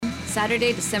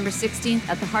Saturday, December 16th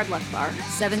at the Hard Luck Bar,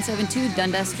 772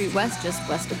 Dundas Street West, just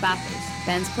west of Bathurst.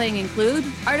 Bands playing include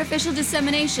Artificial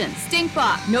Dissemination,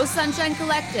 Stinkbot, No Sunshine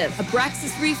Collective,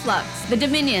 Abraxas Reflux, The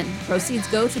Dominion. Proceeds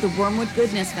go to the Wormwood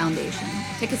Goodness Foundation.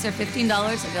 Tickets are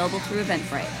 $15, available through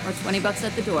Eventbrite, or $20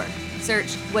 at the door.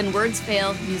 Search When Words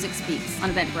Fail, Music Speaks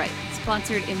on Eventbrite.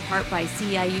 Sponsored in part by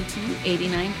CIUT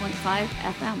 89.5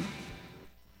 FM.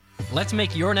 Let's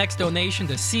make your next donation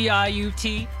to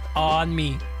CIUT on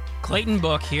me. Clayton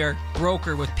Book here,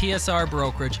 broker with PSR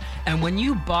Brokerage. And when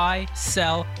you buy,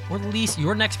 sell, or lease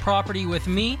your next property with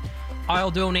me,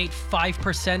 I'll donate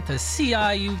 5% to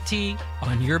CIUT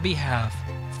on your behalf.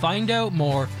 Find out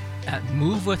more at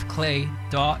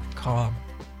movewithclay.com.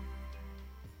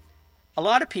 A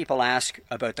lot of people ask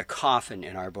about the coffin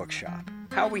in our bookshop.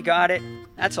 How we got it,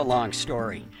 that's a long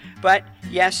story. But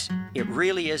yes, it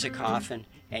really is a coffin,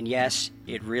 and yes,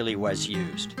 it really was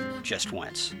used, just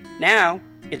once. Now,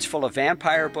 it's full of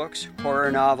vampire books,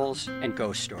 horror novels, and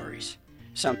ghost stories.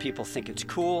 Some people think it's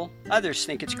cool, others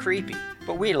think it's creepy,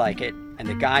 but we like it, and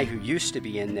the guy who used to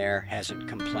be in there hasn't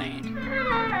complained.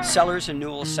 Sellers and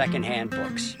Newell Secondhand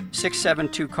Books,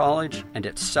 672 College, and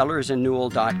at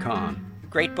sellersandnewell.com.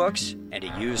 Great books and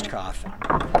a used coffin.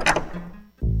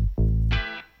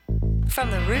 From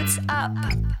the roots up,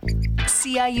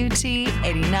 CIUT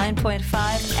 89.5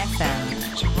 FM,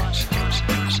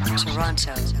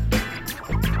 Toronto.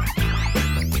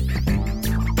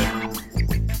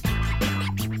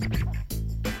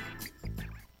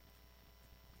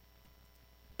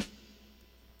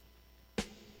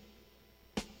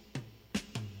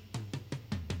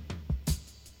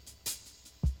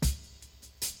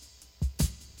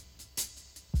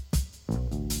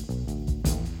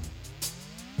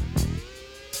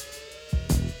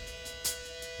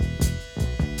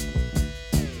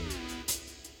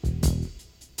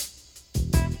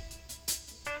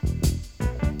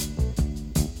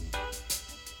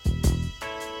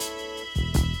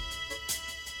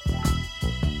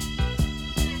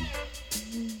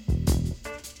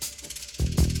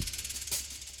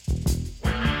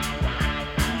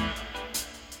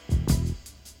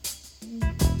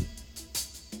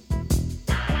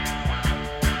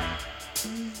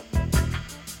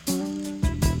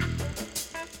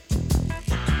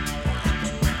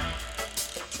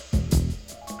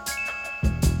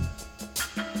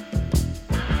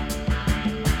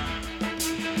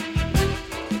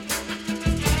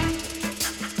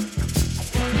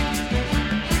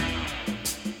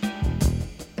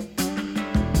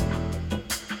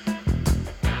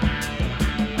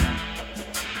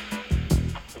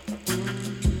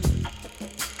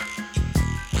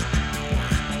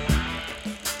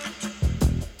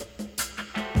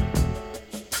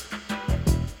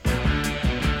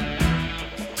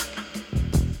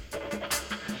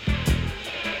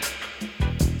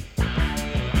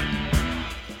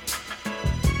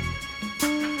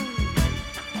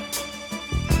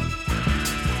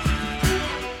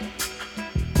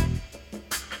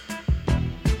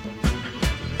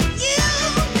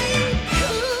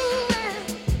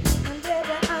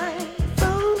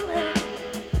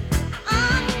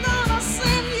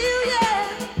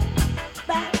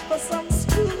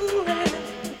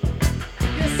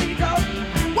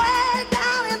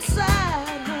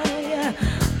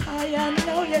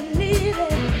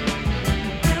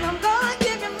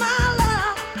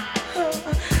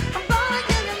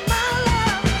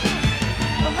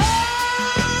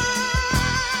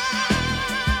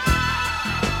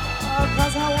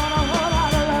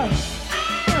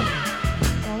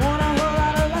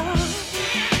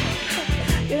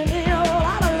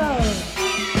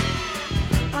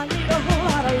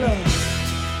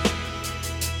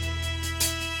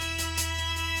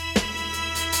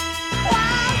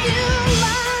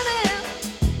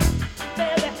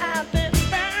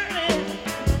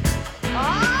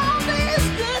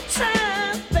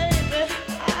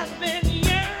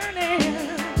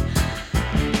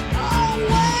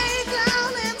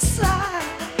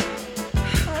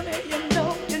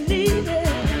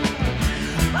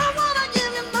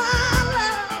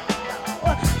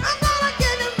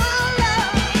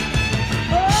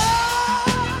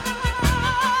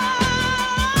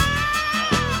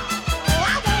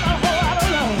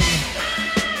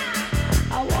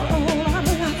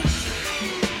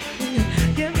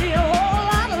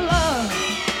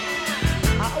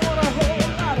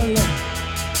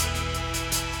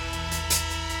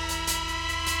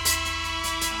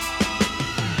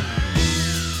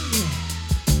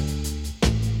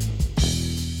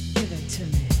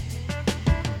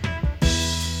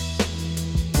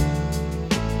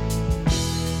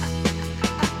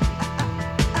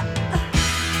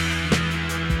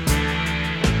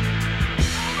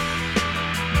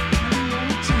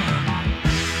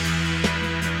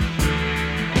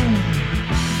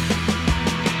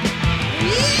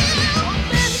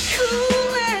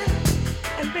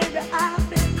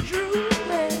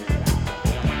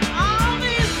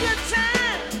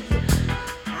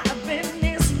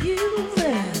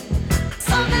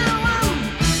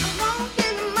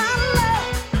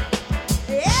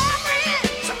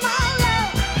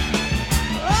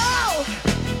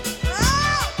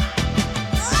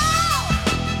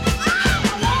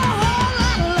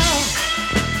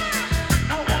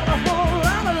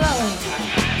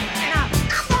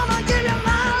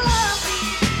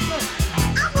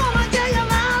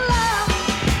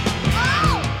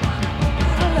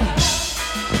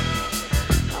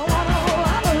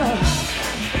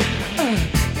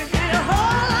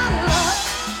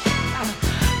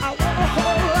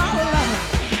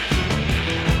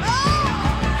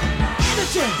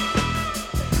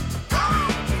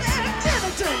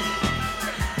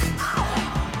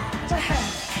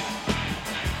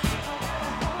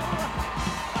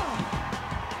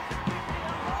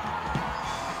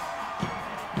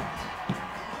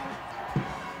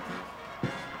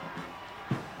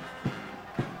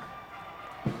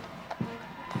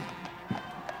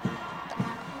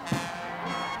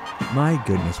 My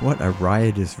goodness, what a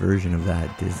riotous version of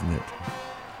that, isn't it?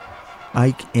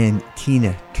 Ike and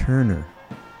Tina Turner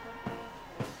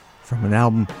from an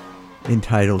album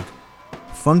entitled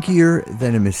Funkier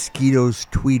Than a Mosquito's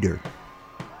Tweeter.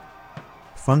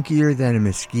 Funkier Than a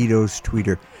Mosquito's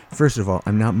Tweeter. First of all,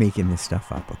 I'm not making this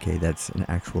stuff up, okay? That's an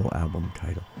actual album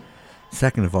title.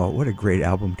 Second of all, what a great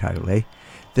album title, eh?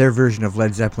 Their version of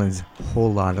Led Zeppelin's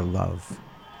Whole Lotta Love.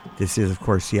 This is, of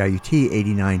course, CIUT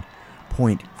 89.5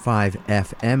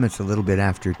 FM. It's a little bit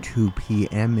after 2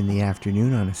 p.m. in the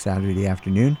afternoon on a Saturday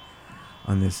afternoon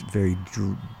on this very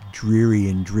dreary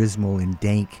and dismal and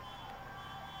dank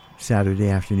Saturday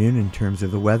afternoon in terms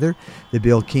of the weather. The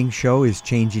Bill King Show is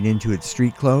changing into its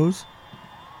street clothes.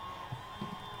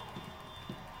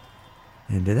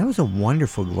 And that was a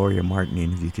wonderful Gloria Martin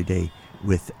interview today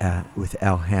with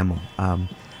Al Hamill.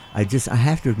 I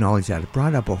have to acknowledge that. It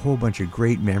brought up a whole bunch of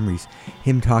great memories.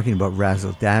 Him talking about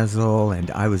Razzle Dazzle,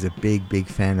 and I was a big, big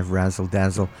fan of Razzle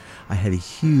Dazzle. I had a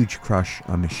huge crush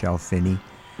on Michelle Finney.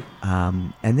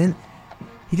 And then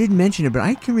he didn't mention it, but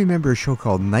I can remember a show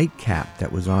called Nightcap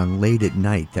that was on late at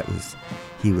night.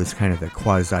 He was kind of the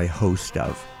quasi-host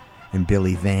of. And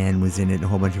Billy Van was in it and a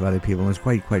whole bunch of other people. It was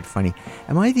quite funny.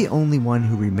 Am I the only one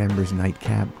who remembers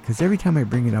Nightcap? Because every time I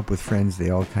bring it up with friends, they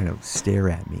all kind of stare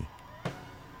at me.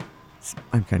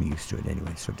 I'm kind of used to it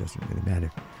anyway, so it doesn't really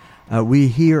matter.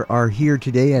 We are here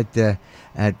today at the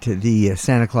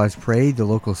Santa Claus Parade, the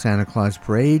local Santa Claus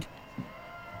Parade.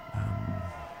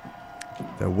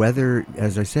 The weather,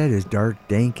 as I said, is dark,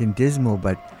 dank, and dismal,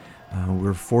 but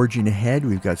we're forging ahead.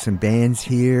 We've got some bands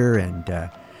here,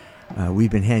 and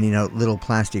we've been handing out little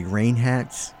plastic rain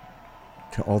hats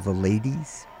to all the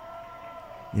ladies.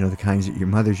 You know, the kinds that your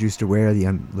mothers used to wear, the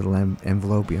little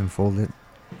envelope, you unfold it.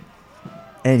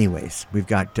 Anyways, we've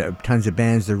got tons of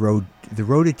bands. The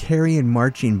Rotarian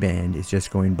Marching Band is just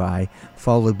going by,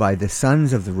 followed by the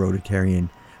Sons of the Rotarian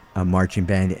Marching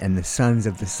Band and the Sons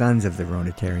of the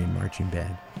Rotarian Marching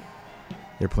Band.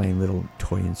 They're playing little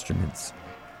toy instruments.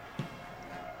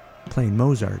 Playing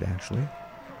Mozart, actually.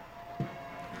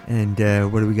 And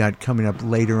what do we got coming up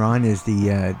later on is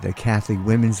the Catholic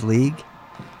Women's League,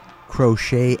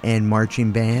 Crochet and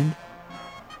Marching Band.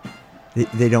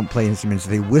 They don't play instruments,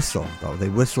 they whistle, though. They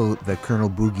whistle the Colonel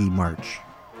Bogey March,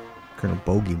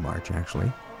 actually.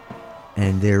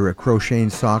 And they're crocheting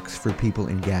socks for people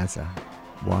in Gaza.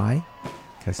 Why?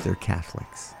 Because they're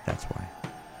Catholics. That's why.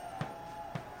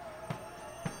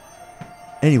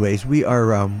 Anyways, we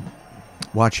are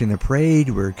watching the parade.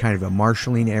 We're kind of a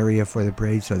marshalling area for the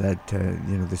parade, so that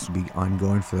this will be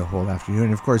ongoing for the whole afternoon.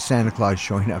 And of course, Santa Claus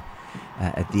showing up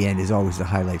at the end is always the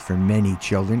highlight for many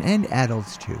children and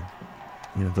adults too.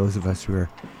 You know, those of us who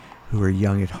are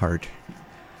young at heart.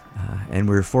 And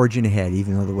we're forging ahead,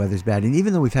 even though the weather's bad. And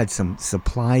even though we've had some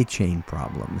supply chain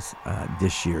problems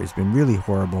this year, it's been really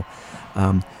horrible.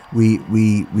 We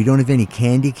don't have any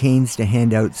candy canes to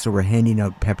hand out, so we're handing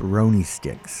out pepperoni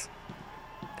sticks.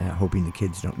 Hoping the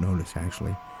kids don't notice,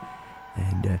 actually.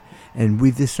 And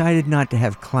we've decided not to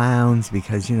have clowns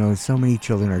because, so many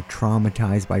children are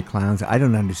traumatized by clowns. I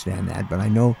don't understand that, but I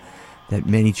know that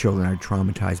many children are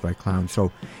traumatized by clowns.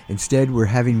 So instead, we're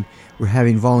having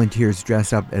volunteers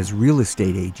dress up as real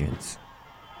estate agents,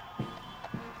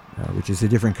 which is a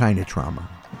different kind of trauma.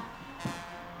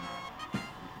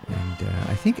 And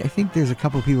I think there's a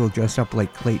couple people dressed up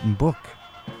like Clayton Book,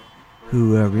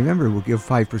 who remember will give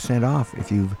 5% off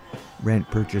if you rent,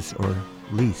 purchase, or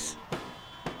lease.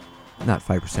 Not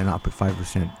 5% off, but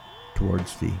 5%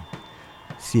 towards the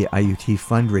CIUT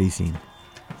fundraising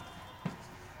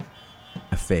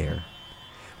affair,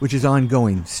 which is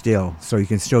ongoing still. So you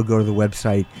can still go to the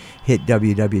website, hit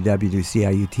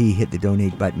www.ciut, hit the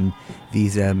donate button,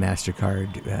 Visa,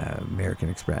 MasterCard, American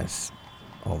Express,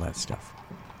 all that stuff.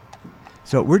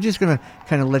 So we're just going to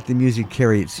kind of let the music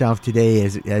carry itself today.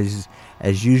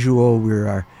 As usual,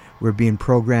 we're being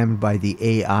programmed by the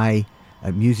AI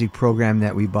music program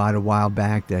that we bought a while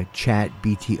back, the Chat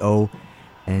BTO,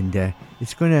 and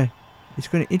it's going to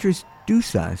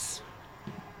introduce us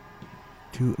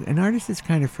to an artist that's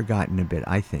kind of forgotten a bit,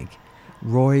 I think,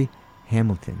 Roy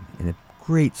Hamilton, in a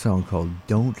great song called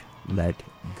Don't Let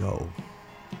Go.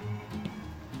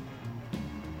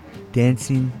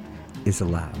 Dancing is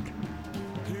allowed.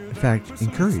 In fact,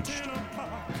 encouraged.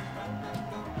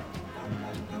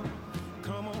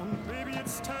 Come on, baby,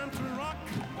 it's time to rock.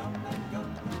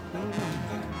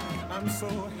 I'm so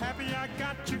happy I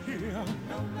got you here.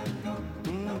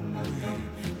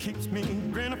 Keeps me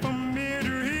grinning from ear to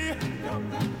ear.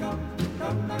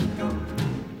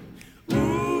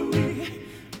 Ooh,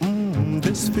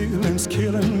 this feeling's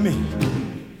killing me.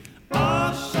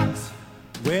 Oh, shucks.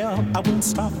 Well, I wouldn't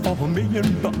stop for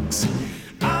 $1,000,000.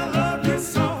 I love you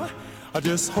so. I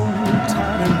just hold me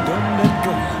tight and don't let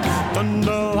go.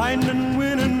 Thunder, lightning,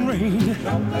 wind, and rain.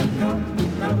 Don't let go.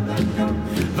 Don't let go.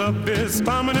 The beat's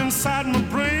bombing inside my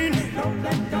brain. Don't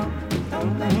let go.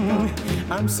 Don't let go.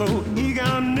 I'm so eager,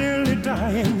 I'm nearly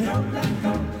dying. Don't let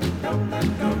go. Don't let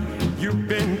go. You've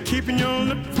been keeping your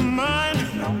lip from mine.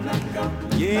 Don't let go.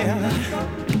 Yeah.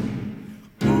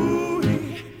 Ooh,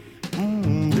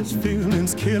 this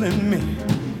feeling's killing me.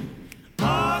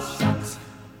 Oh, shucks.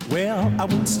 Well, I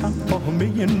won't stop for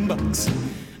 $1,000,000.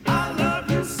 I love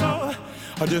you so.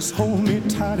 Just hold me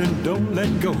tight and don't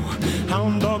let go.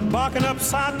 Hound dog barking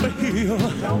upside the hill.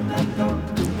 Don't let go.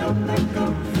 Don't let go.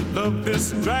 Love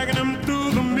is dragging him through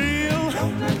the mill.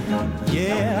 Don't let go.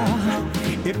 Yeah.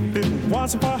 If it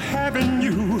wasn't for having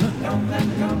you, don't let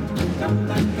go. Don't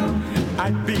let go.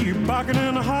 I'd be barking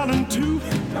and hollering too.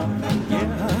 Don't let go.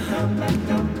 Yeah. Don't let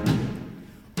go.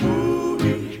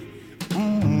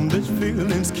 This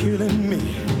feeling's killing me.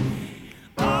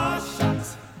 Oh,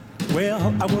 shucks.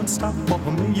 Well, I won't stop for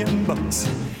 $1,000,000.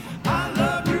 I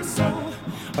love you so.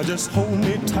 Just hold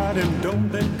me tight and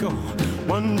don't let go.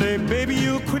 One day, baby,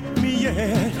 you'll quit me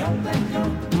yet. Don't let go.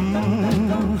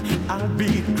 I'll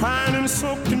be crying and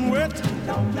soaking wet.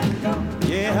 Don't let go.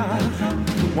 Yeah.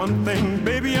 One thing,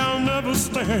 baby, I'll never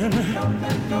stand. Don't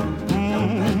let go.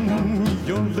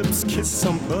 Your lips kiss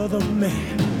some other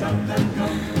man. Don't let go.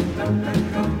 Don't let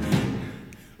go.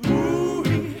 Ooh,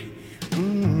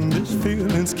 this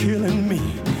feeling's killing me.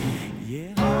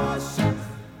 Yeah. Oh, shucks.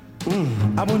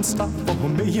 I wouldn't stop for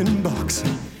 $1,000,000.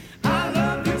 I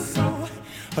love you so.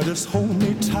 Just hold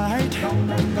me tight. Don't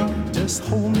let go. Just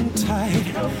hold me tight.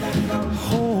 Don't let go.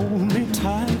 Hold me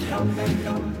tight. Don't let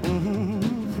go. Don't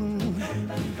let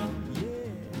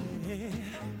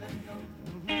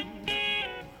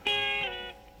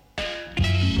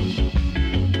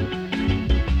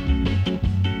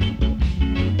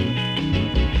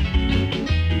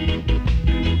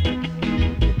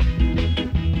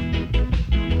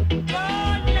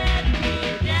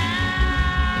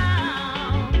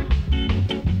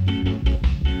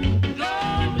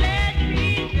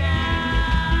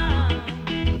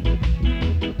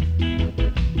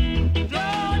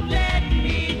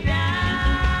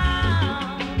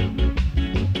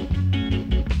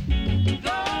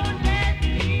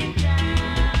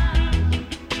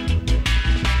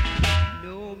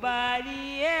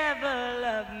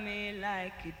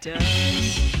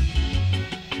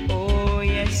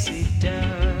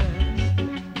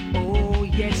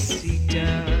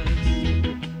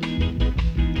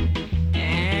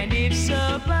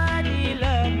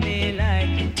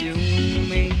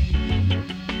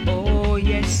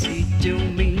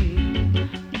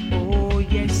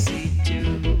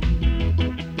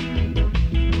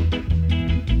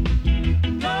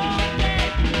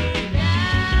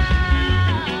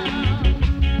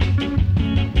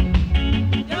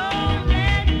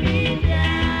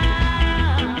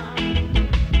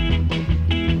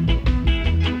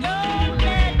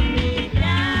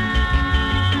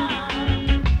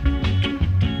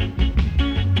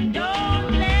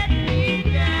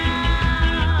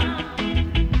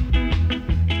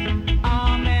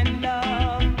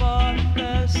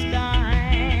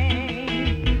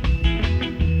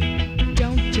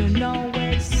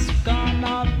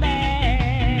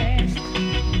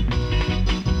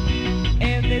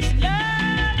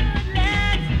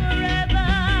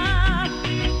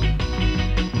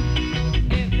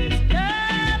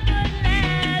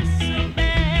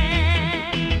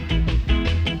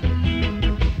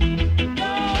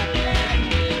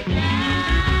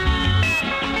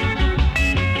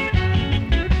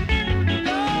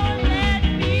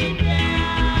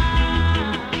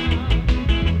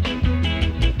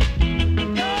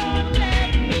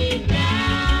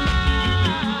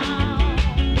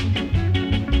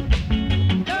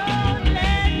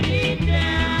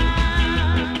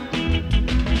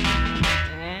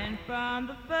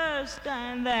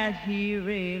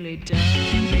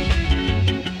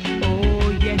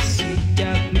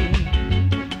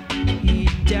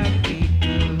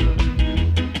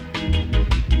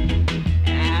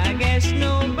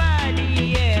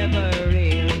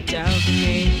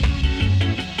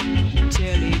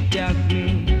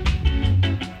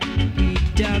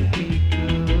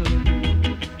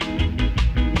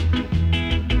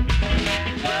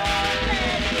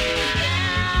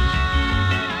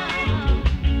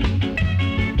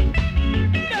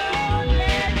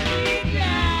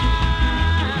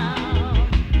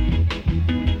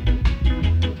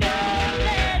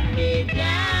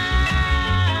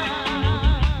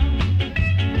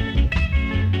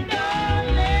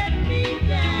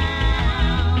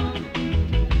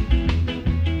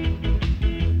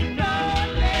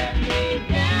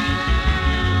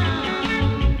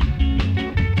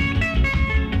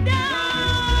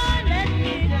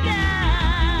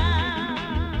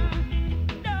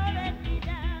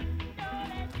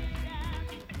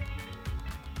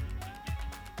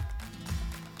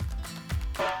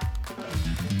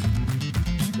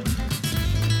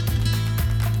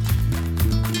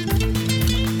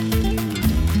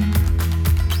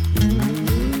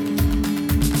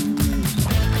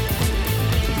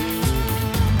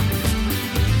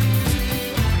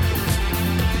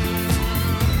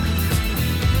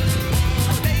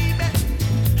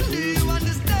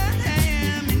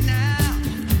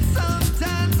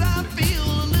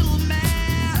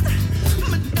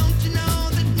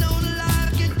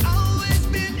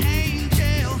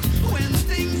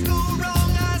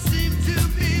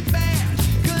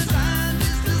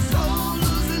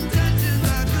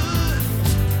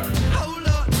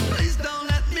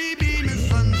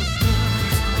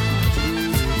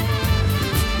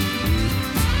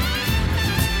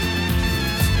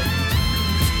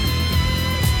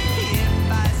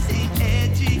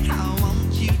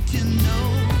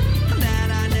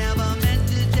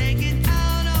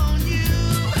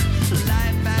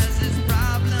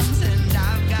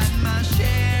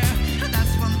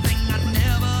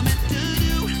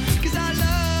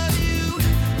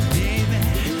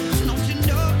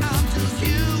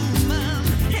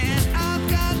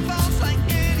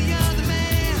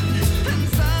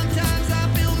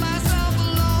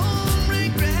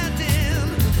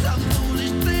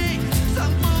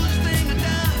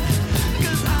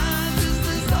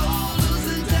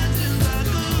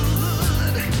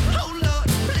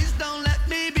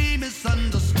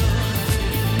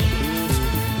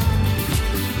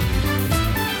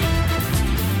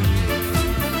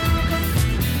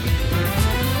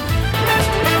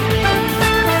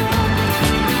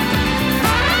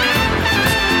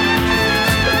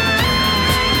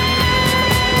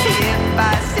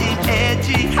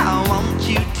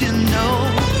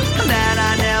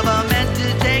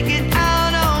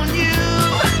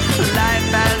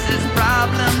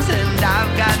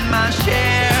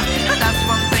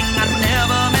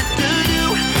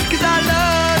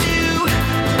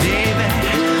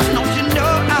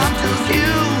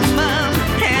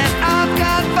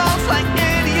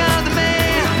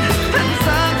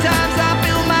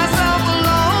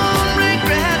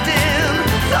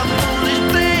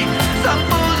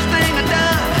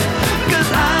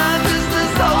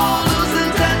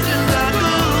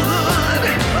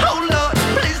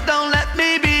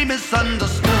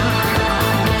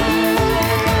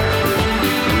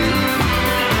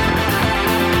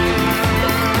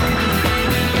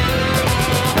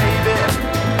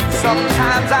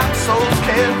Sometimes I'm so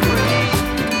carefree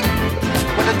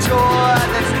with a joy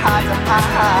that's high to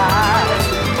high.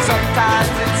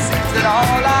 Sometimes it seems that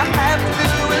all I have to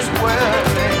do is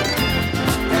worry,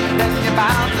 and then you're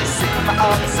bound to see from the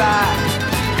other side.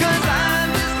 'Cause I'm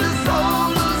just a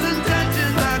soul whose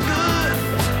intentions are good.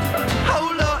 Oh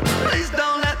Lord, please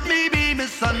don't let me be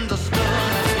misunderstood.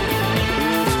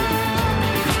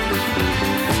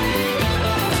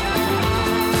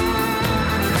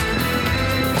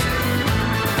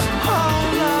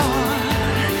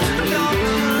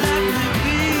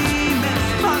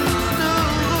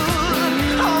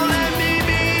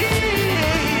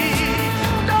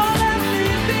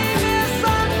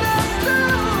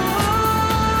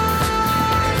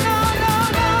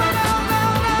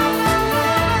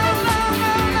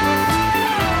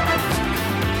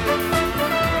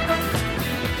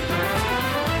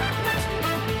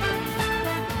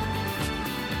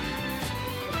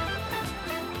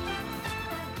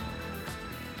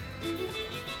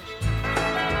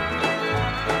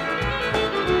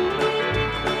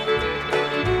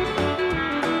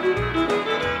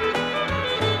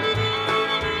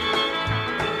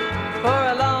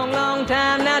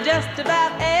 Just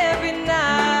about every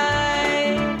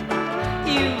night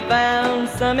you found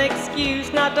some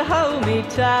excuse not to hold me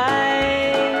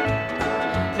tight.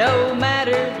 No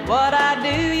matter what I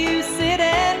do, you sit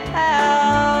and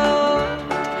pout.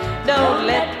 Don't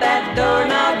let that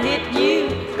doorknob hit you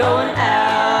going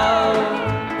out.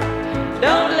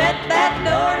 Don't let that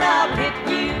doorknob hit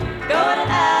you going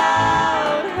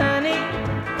out, honey.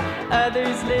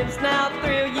 Others' lips now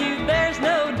thrill you, there's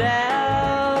no doubt.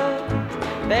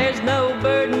 There's no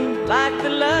burden like the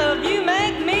love you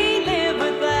make me live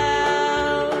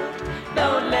without.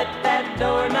 Don't let that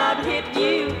doorknob hit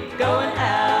you going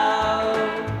out.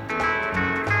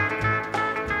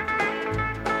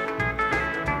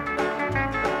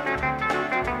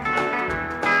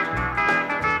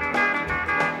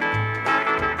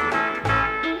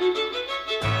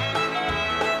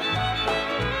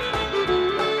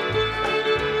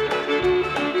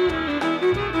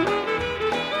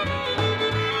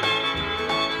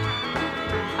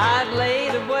 I've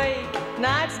laid awake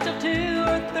nights till 2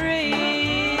 or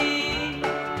 3,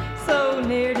 so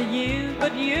near to you,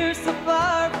 but you're so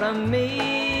far from me.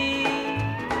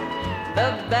 The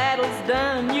battle's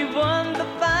done, you've won the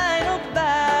final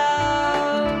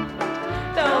bout.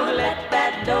 Don't let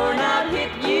that doorknob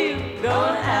hit you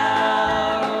going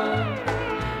out.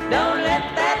 Don't let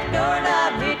that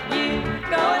doorknob hit you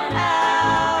going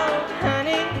out,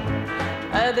 honey.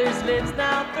 Others' lips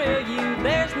now thrill you,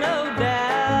 there's no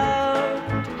doubt.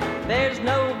 There's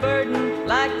no burden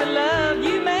like the love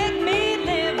you make me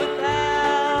live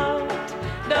without.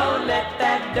 Don't let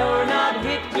that doorknob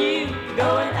hit you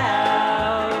going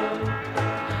out.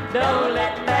 Don't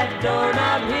let that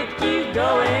doorknob hit you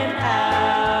going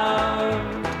out.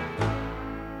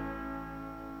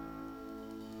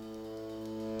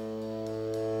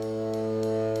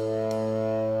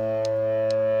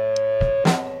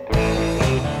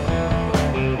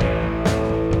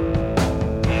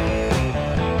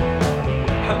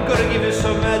 I'm gonna give you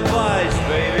some advice,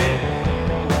 baby.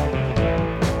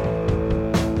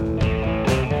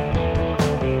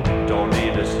 Don't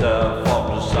need the stuff off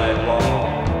the sidewalk.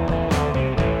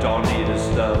 Don't need the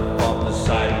stuff off the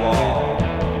sidewalk.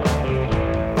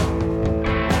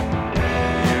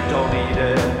 You don't need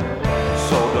it,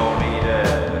 so don't need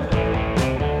it.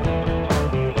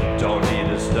 Don't need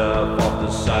the stuff off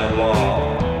the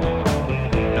sidewalk.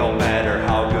 No matter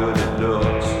how good it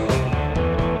looks,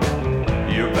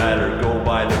 you better go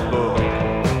by the book.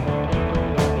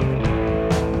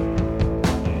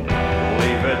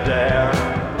 Leave it there,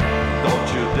 don't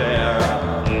you dare.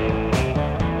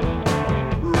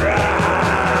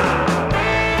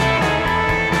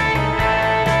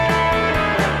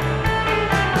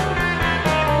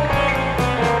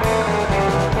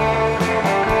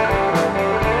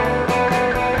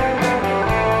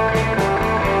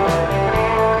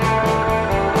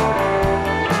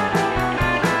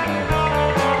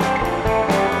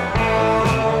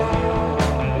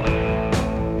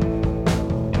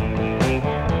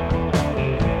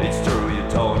 It's true you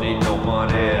don't need no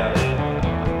money,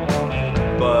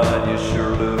 but you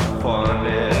sure look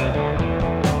funny.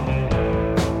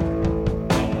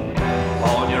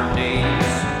 On your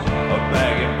knees,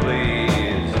 begging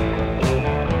please.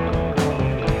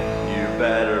 You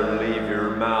better leave your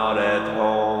mouth at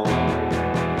home.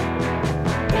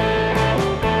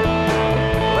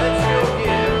 Let's go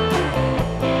get it.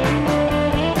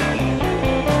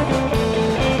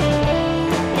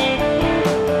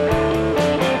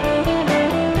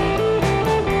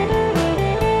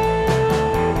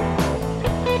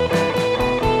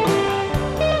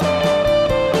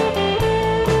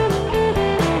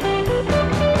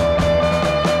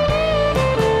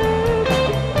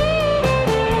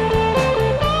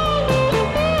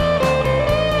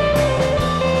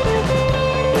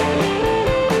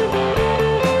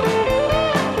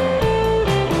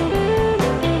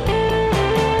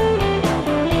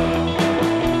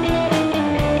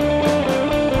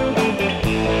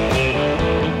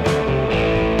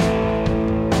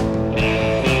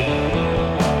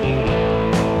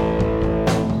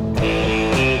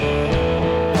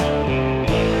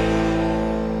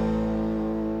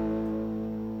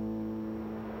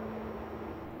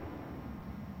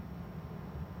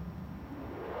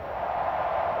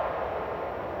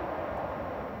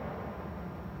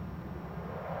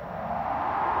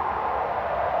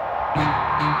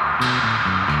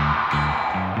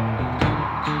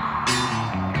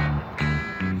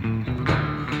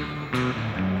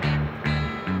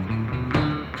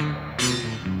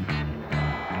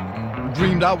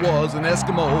 assumed I was an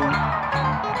Eskimo.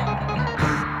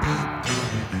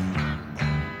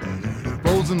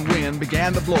 Frozen wind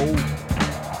began to blow.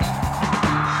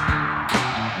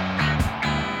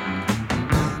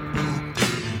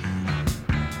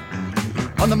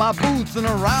 Under my boots and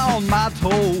around my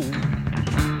toe.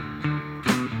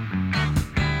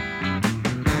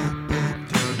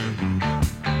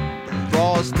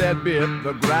 Frost that bit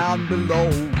the ground below.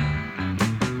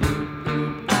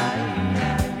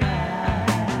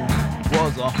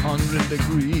 Was 100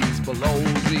 degrees below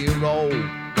zero.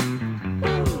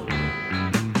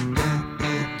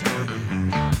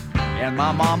 And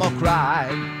my mama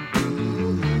cried.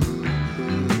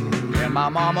 And my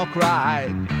mama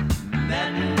cried.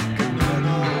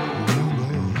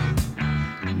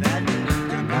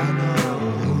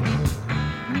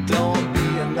 Don't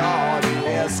be a naughty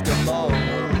Eskimo.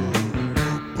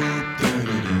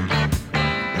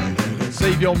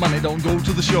 Save your money, don't go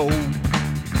to the show.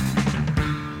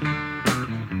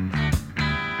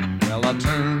 Well, I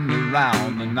turned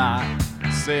around and I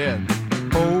said,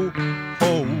 ho,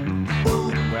 ho.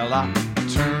 Well, I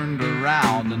turned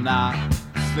around and I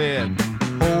said,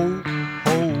 ho,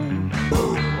 ho.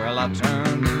 Well, I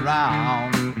turned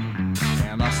around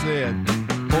and I said,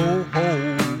 ho, ho.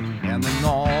 And the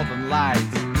northern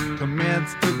lights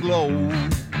commenced to glow.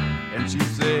 And she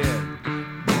said,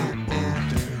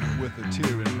 with a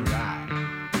tear in her eye,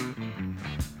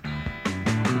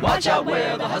 watch out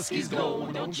where the huskies go.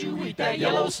 Don't you eat that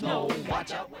yellow snow.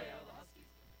 Watch out where the huskies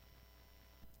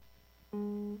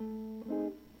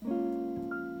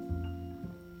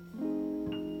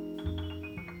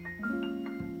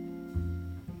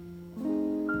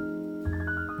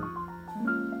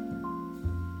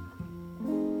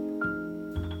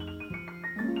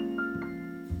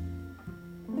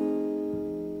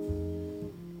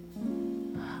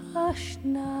Hush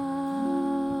now,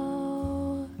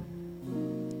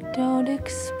 don't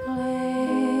explain.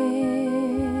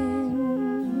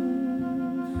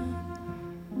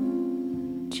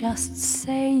 Just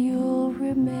say you'll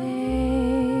remain.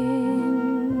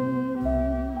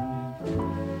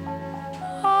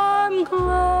 I'm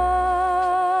glad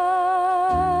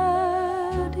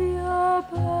you're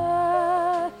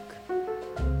back.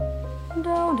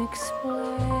 Don't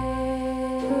explain.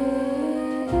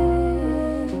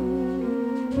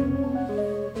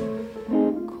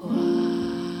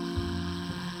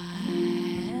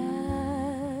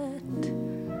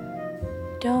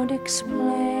 Don't explain.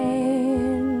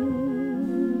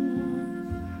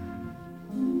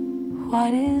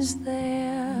 What is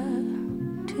there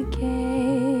to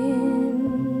gain?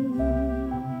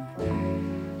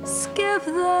 Skip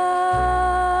that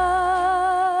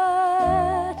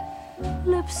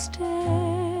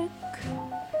lipstick.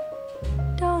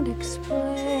 Don't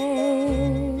explain.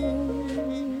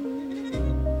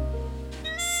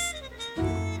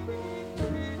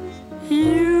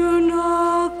 You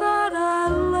know that I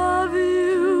love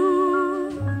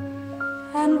you,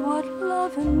 and what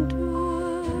love endures.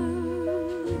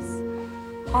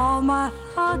 All my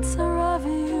thoughts are of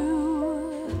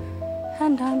you,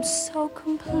 and I'm so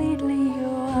completely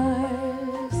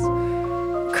yours.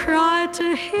 Cry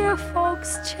to hear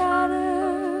folks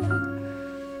chatter,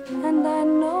 and I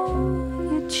know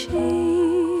you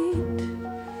cheat.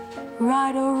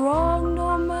 Right or wrong,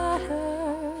 no matter.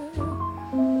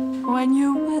 When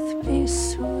you're with me,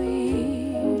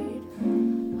 sweet,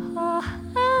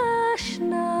 hush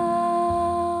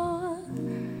now,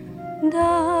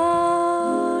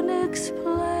 don't explain.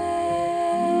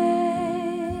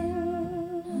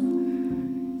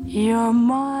 You're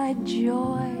my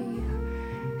joy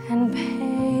and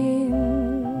pain,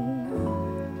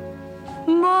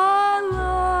 my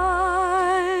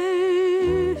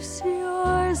life's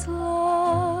yours,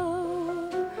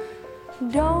 love.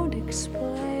 Don't explain.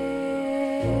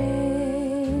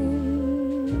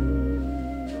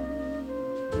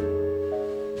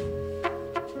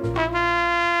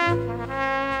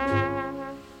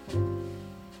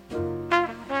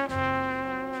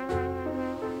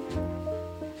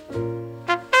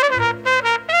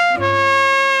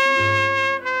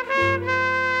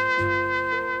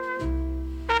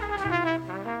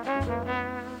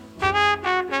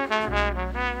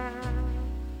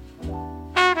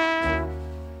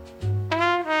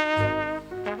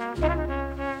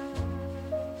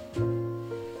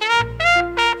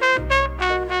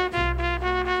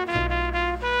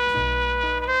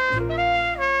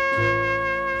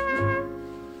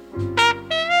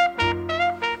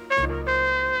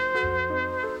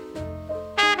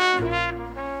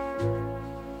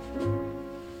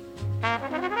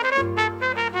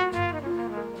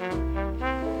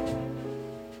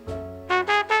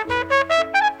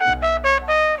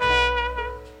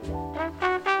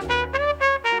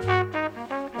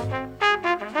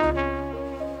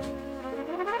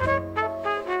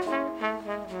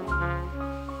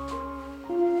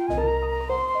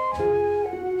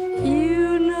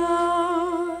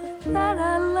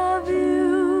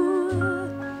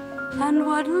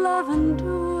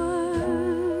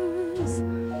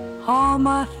 All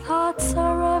my thoughts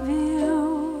are of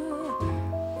you,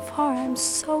 for I'm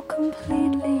so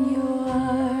completely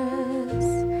yours.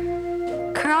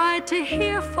 Cried to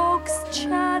hear folks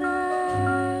chatter,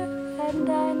 and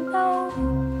I know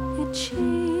you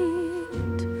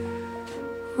cheat.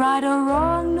 Right or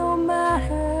wrong, no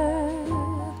matter,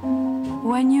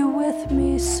 when you're with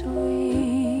me,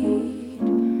 sweet.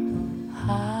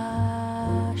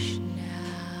 Hush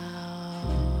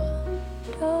now,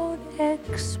 don't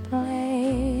explain.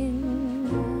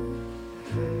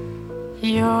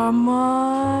 You're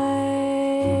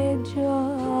my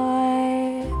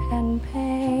joy and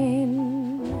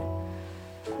pain.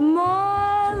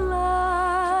 My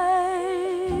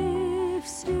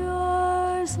life's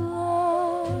yours,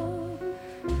 love.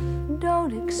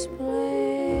 Don't explain.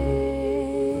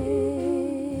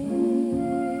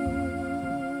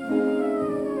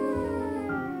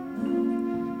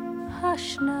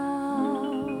 Hush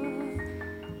now,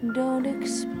 don't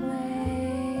explain.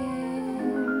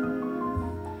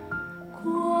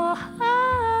 Quiet,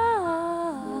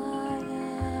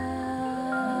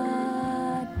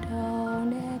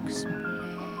 don't explain.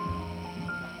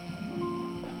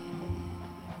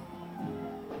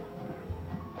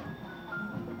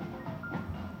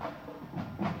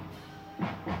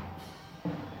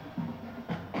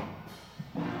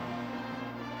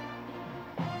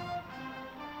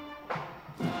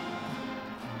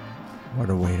 What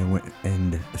a way to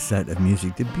end a set of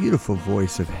music. The beautiful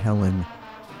voice of Helen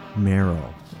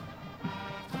Merrill.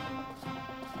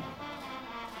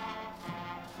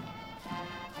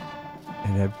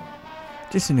 And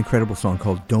just an incredible song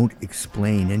called Don't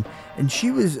Explain. And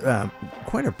she was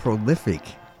quite a prolific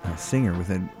singer with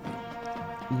a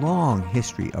long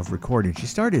history of recording. She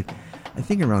started, I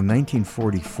think, around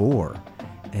 1944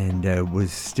 and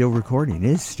is still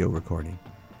recording.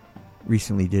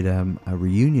 Recently did a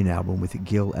reunion album with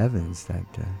Gil Evans that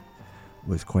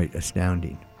was quite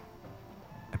astounding.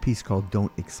 A piece called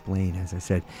Don't Explain, as I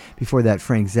said. Before that,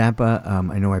 Frank Zappa.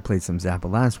 I know I played some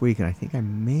Zappa last week, and I think I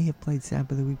may have played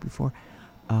Zappa the week before.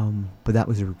 But that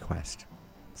was a request.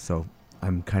 So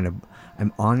I'm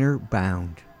honor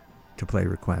bound to play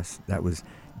requests. That was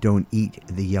Don't Eat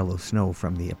the Yellow Snow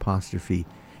from the Apostrophe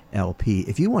LP.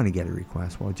 If you want to get a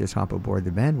request, well, just hop aboard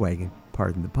the bandwagon,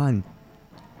 pardon the pun,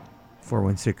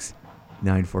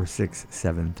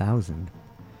 416-946-7000.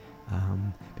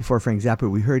 Before Frank Zappa,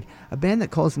 we heard a band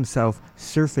that calls themselves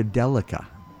Surfadelica,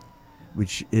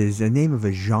 which is the name of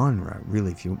a genre,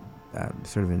 really, if you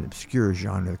sort of an obscure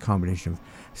genre, a combination of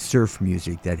surf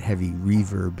music, that heavy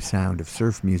reverb sound of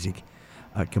surf music,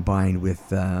 combined with,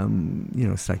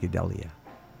 psychedelia,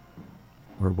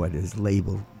 or what is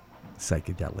labeled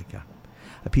psychedelica.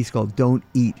 A piece called Don't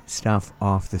Eat Stuff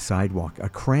Off the Sidewalk, a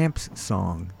Cramps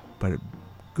song, but a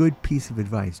good piece of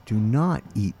advice. Do not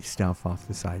eat stuff off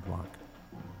the sidewalk.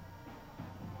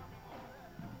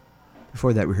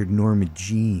 Before that, we heard Norma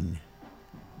Jean,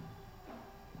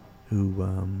 who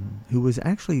was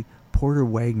actually Porter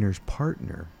Wagner's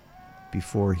partner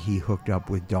before he hooked up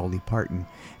with Dolly Parton.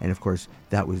 And of course,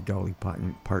 that was Dolly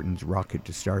Parton's rocket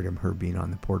to stardom, her being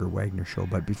on the Porter Wagner show.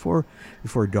 But before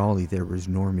Dolly, there was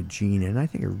Norma Jean, and I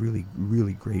think a really,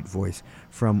 really great voice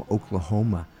from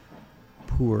Oklahoma.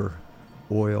 Poor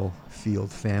oil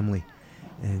field family.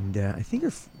 And I think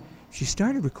she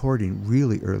started recording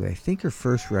really early. I think her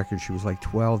first record, she was like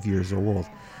 12 years old.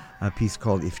 A piece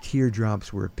called If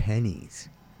Teardrops Were Pennies.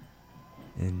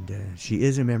 And she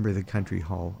is a member of the Country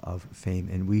Hall of Fame.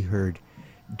 And we heard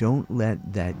Don't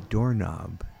Let That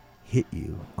Doorknob Hit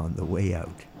You on the Way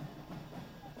Out.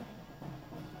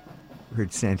 We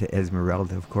heard Santa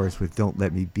Esmeralda, of course, with Don't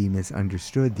Let Me Be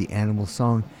Misunderstood. The Animal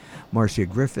Song. Marcia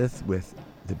Griffith with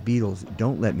the Beatles'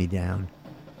 Don't Let Me Down.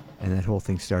 And that whole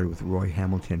thing started with Roy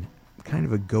Hamilton, kind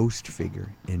of a ghost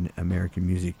figure in American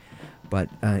music. But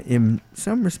in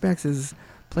some respects has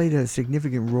played a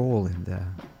significant role in the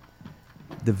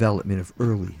development of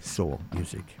early soul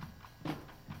music.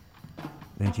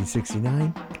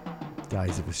 1969,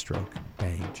 dies of a stroke.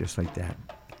 Bang, just like that.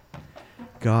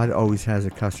 God always has a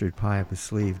custard pie up his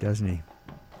sleeve, doesn't he?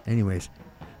 Anyways,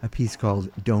 a piece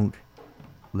called Don't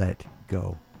Let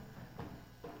Go.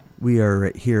 We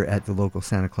are here at the local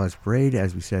Santa Claus Parade,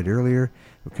 as we said earlier.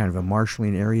 We're kind of a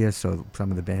marshalling area, so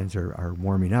some of the bands are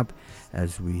warming up,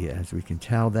 as we can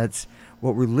tell. That's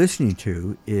what we're listening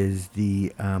to is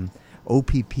the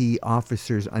OPP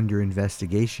Officers Under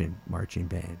Investigation marching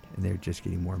band, and they're just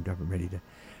getting warmed up and ready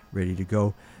to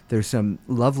go. There's some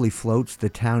lovely floats. The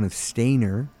town of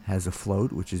Stainer has a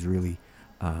float, which is really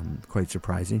quite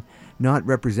surprising. Not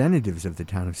representatives of the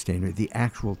town of Stainer, the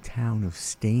actual town of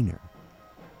Stainer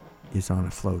is on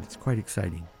a float. It's quite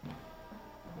exciting.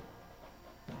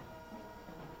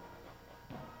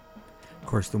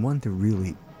 course, the one to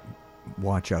really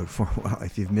watch out for, well,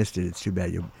 if you've missed it, it's too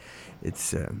bad. It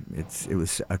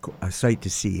was a sight to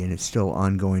see, and it's still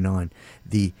ongoing on.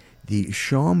 The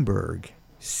Schaumburg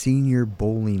Senior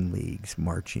Bowling League's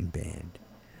marching band.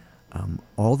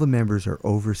 All the members are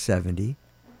over 70.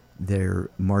 They're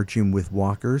marching with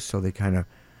walkers, so they kind of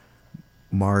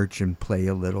march and play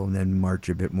a little, and then march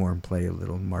a bit more and play a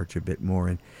little, and march a bit more.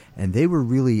 And they were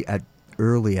really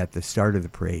early at the start of the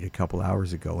parade a couple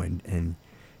hours ago, and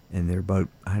they're about,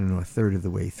 I don't know, a third of the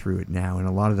way through it now. And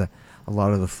a lot of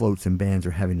the floats and bands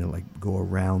are having to like go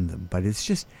around them. But it's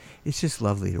just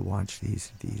lovely to watch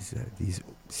these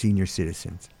senior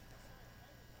citizens,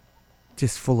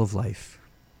 just full of life,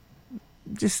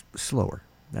 just slower.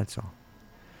 That's all.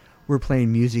 We're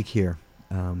playing music here.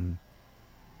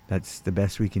 That's the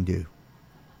best we can do.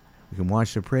 We can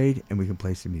watch the parade and we can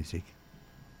play some music.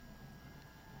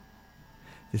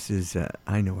 This is,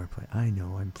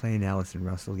 I'm playing Allison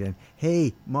Russell again.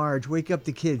 Hey, Marge, wake up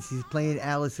the kids. He's playing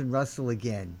Allison Russell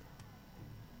again.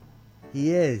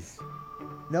 He is.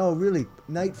 No, really,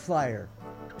 Night Flyer.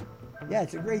 Yeah,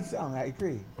 it's a great song. I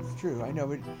agree. It's true. I know,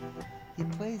 but he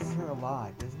plays her a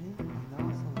lot, doesn't he? He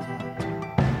knows a lot.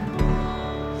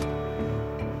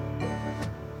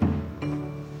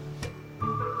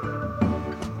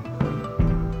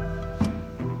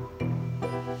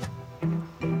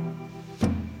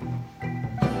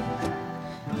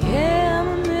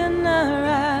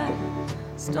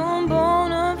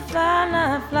 Stone-born on fire,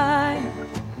 night flying.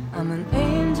 I'm an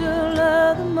angel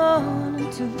of the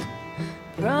morning too.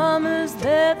 Promise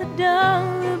that the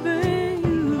dawn will bring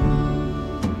you.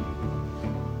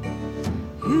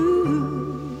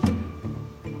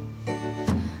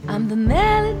 I'm the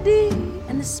melody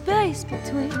and the space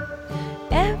between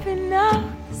every note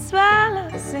the swallow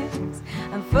sings.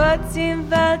 I'm 14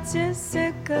 vultures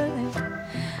circling.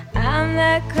 I'm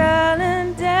that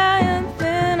crawling down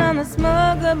thin on the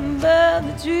smoke up above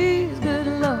the trees. Good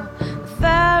Lord, the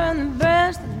fire on the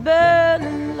branch that's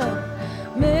burning low.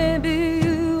 Maybe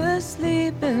you were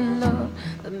sleeping, Lord,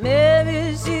 but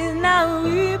maybe she's not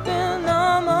weeping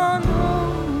no more.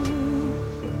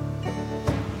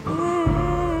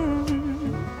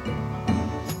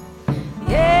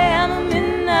 Yeah, I'm a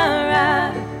midnight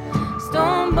rider,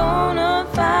 stone-born on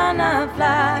fire, night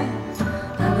flying.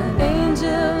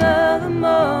 Angel of the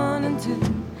morning too.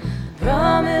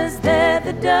 Promise that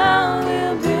the dawn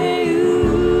will bring you.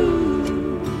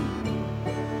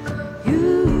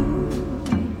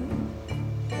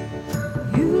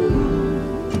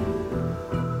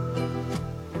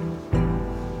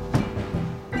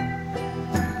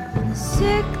 In the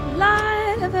sick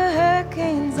light of a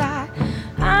hurricane's eye,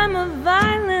 I'm a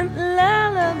violent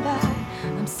lullaby.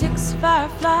 I'm 6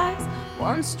 fireflies,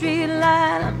 1 street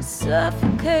light, I'm a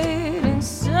suffocating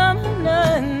summer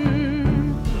night.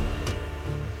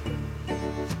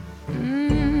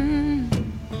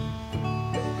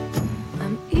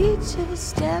 I'm each of the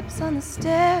steps on the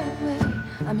stairway.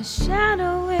 I'm a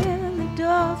shadow in the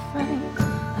doorframe.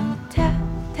 I'm the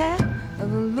tap-tap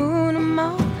of a lunar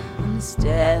moth on the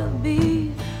stair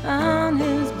beat on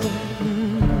his bed.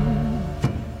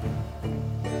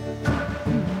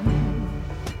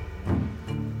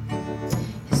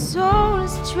 Soul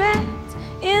is trapped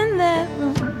in that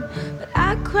room, but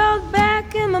I crawled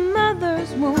back in my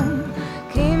mother's womb.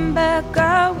 Came back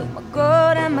out with my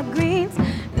gold and my greens.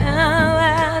 Now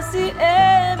I see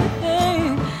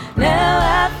everything. Now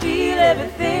I feel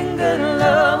everything. Good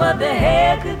Lord, what the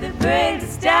hell could they bring to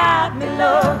stop me,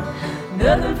 Lord?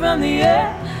 Nothing from the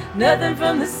earth, nothing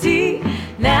from the sea.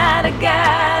 Not a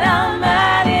God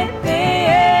Almighty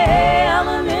thing. I'm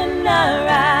a midnight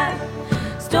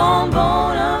rider,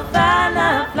 stone-born on fire,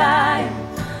 night flying.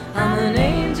 I'm an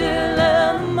angel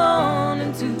of the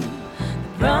morning too. The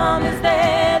promise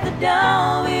that the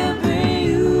dawn will bring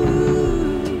you.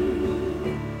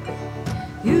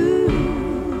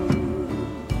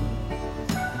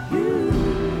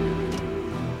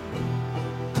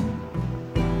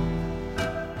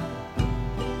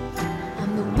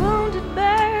 I'm the wounded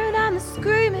bird, I'm the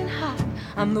screaming heart.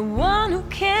 I'm the one who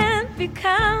can't be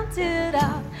counted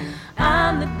out.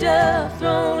 I'm the dove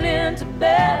thrown into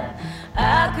bed.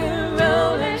 I can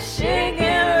roll and shake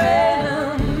and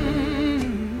rattle.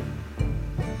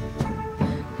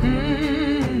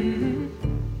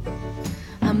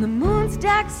 I'm the moon's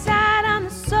dark side, I'm the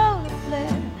solar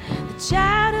flare. The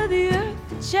child of the earth,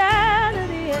 the child of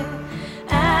the air.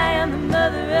 I am the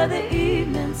mother of the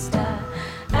evening star.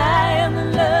 I am the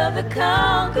love that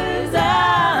conquers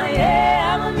all.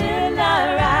 Yeah, I'm a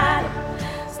midnight rider,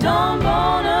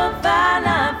 stone-born on fire,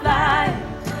 night flying.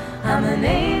 I'm an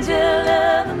angel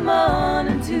of the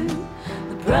morning too.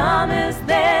 The promise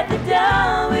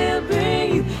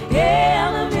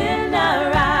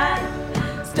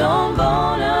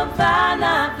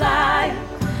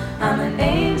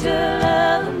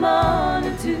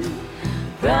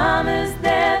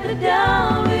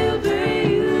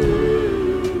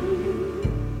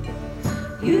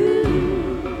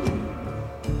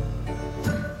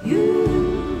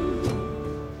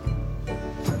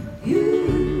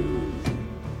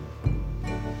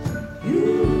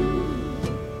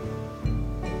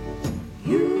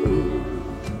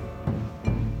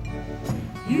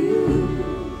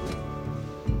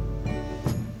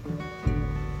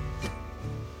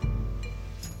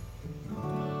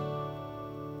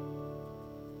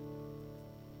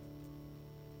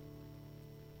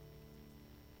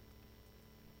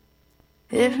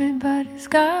Everybody's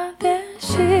got their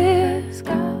shit.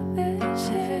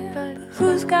 But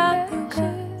who's got the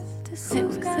guts to sit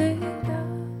with it?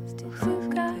 Who's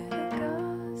got the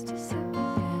guts to sit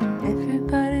with it?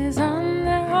 Everybody's on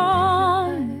their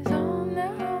own.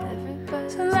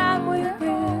 So that we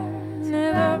will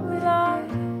never belong.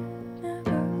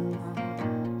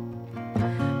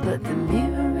 But the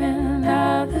mirror in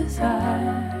others'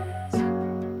 eyes,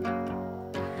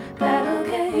 that'll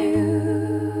get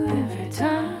you every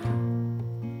time.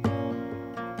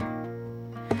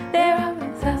 There are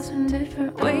 1,000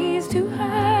 different ways to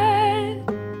hide.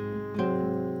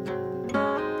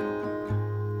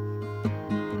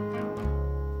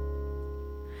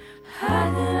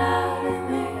 Hiding out in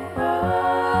the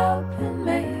open,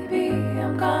 maybe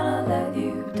I'm gonna let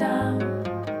you down.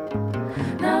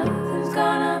 Nothing's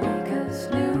gonna make us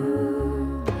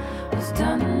new. What's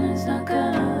done is not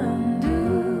gonna undo.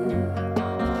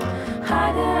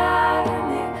 Hiding out in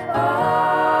the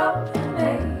open,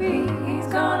 maybe he's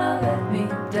gonna let me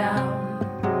down.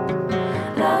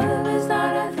 Love is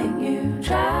not a thing you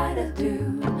try to do.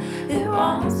 It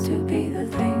wants to be the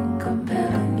thing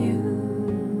compelling you.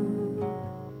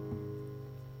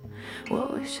 What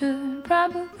we should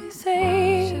probably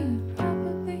say,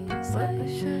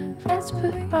 let's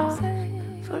put it off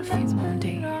for a few more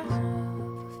days.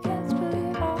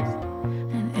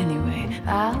 And anyway,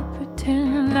 I'll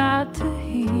pretend not to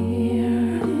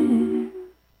hear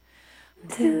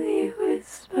until you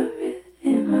whisper it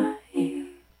in my ear.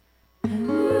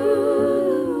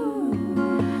 Ooh,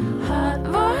 hot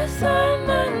voice on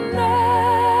my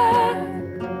neck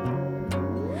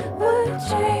would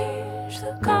change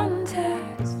the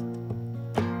context.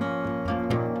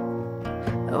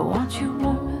 I want you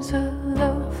warm as a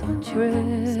loaf, want you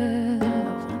red,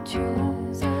 want you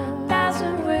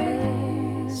 1,000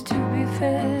 ways to be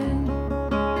fed.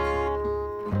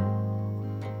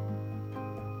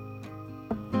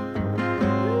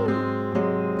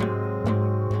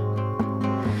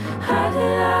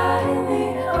 Hiding out in the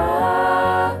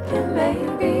open,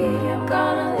 maybe I'm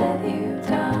gonna let you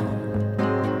down.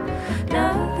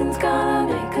 Nothing's gonna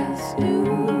make us new.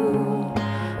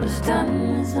 What's done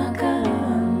is not gonna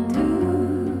undo.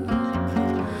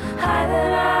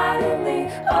 Hiding out in the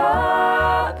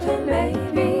open,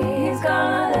 maybe he's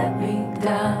gonna let me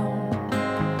down.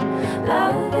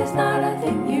 Love is not a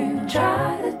thing you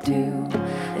try to do.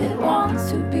 It wants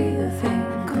to be the thing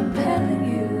compelling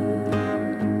you.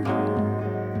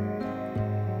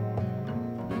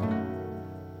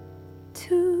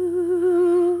 To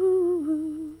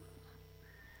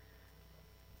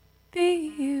be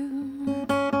you.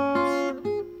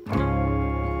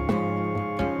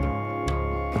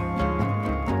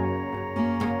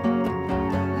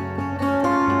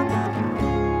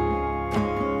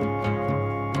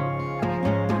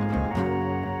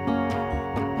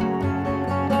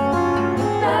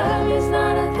 Love is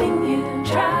not a thing you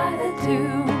try to do.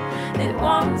 It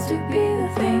wants to be the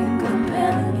thing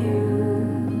compelling you.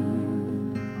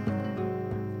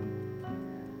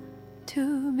 To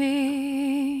be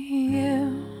you.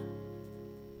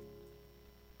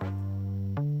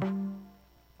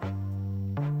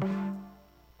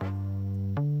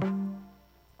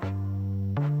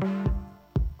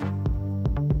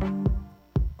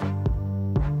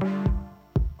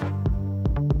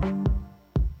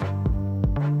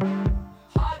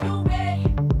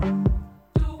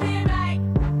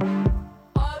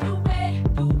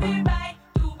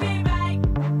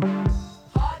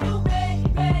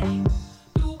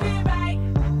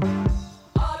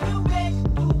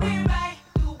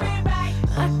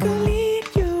 I could lead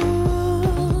you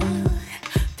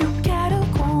through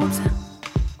catacombs.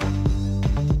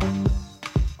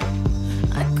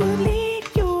 I could lead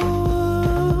you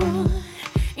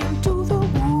into the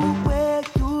room where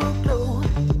you glow.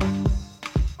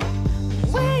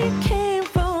 Where you came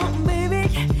from, baby,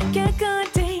 can't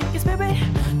contain your spirit.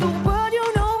 The world you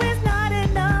know is not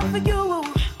enough for you.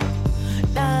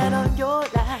 Not on your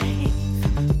life.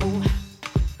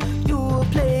 Your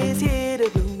place here to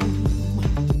do.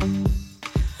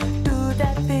 Do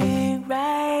that thing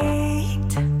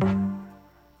right.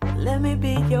 Let me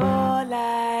be your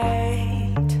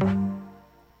light.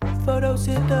 Photos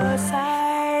in the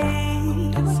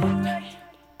sight.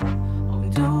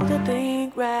 Do the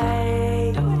thing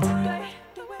right.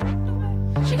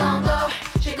 She gon' go,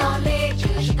 she gon' lead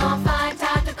you. She gon' find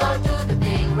time to go do the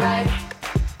thing right.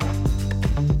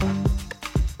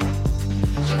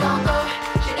 She gon' go,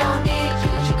 she don't need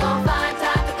you. She gon' find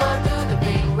time to go do the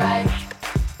thing right.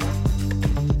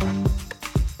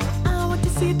 I want to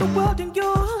see the world in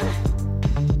you.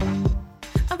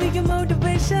 I'll be your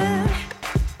motivation.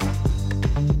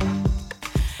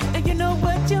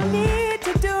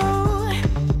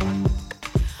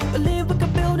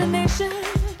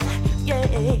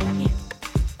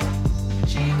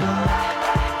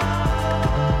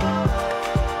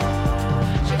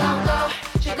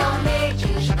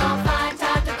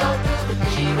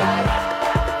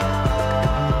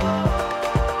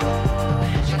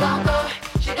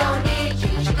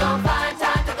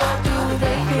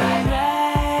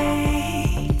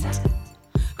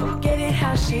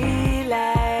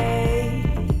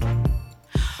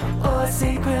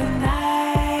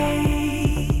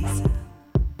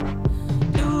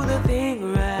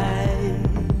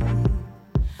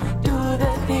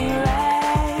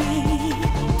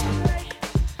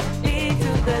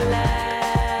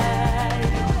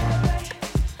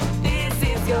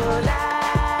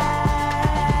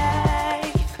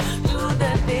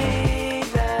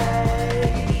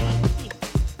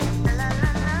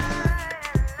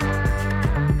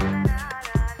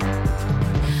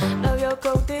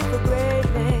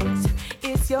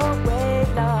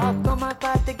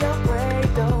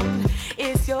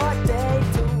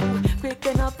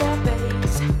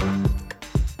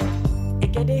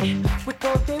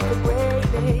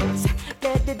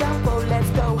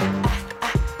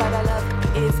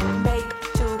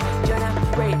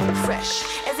 fresh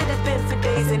as it has been for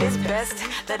days, and it's best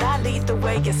that I lead the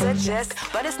way and suggest.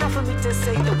 But it's not for me to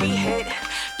say that we head.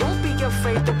 Don't be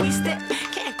afraid that we step.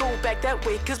 Can't go back that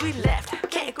way cause we left.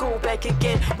 Can't go back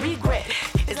again, regret.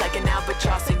 It's like an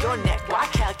albatross in your neck. Why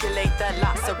calculate the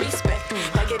loss of respect?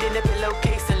 Like it in a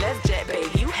pillowcase and let's jet,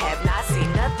 baby. You have not seen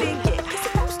nothing yet. You're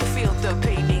supposed to feel the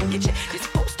pain in your chest. You're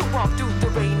supposed to walk through the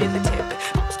rain and the temp.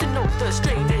 Supposed to know the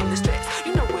strain and the stress.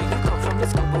 You know where you come from,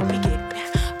 let's go where we get.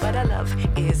 But our love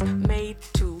is made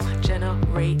to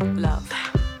generate love.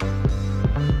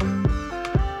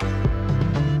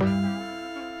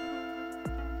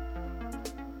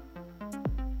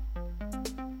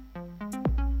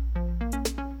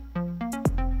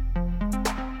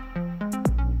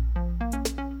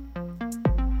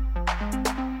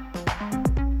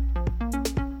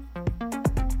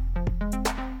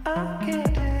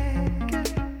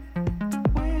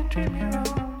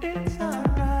 It's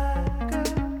alright, girl.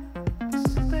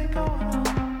 There's something going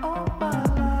on all my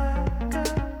life.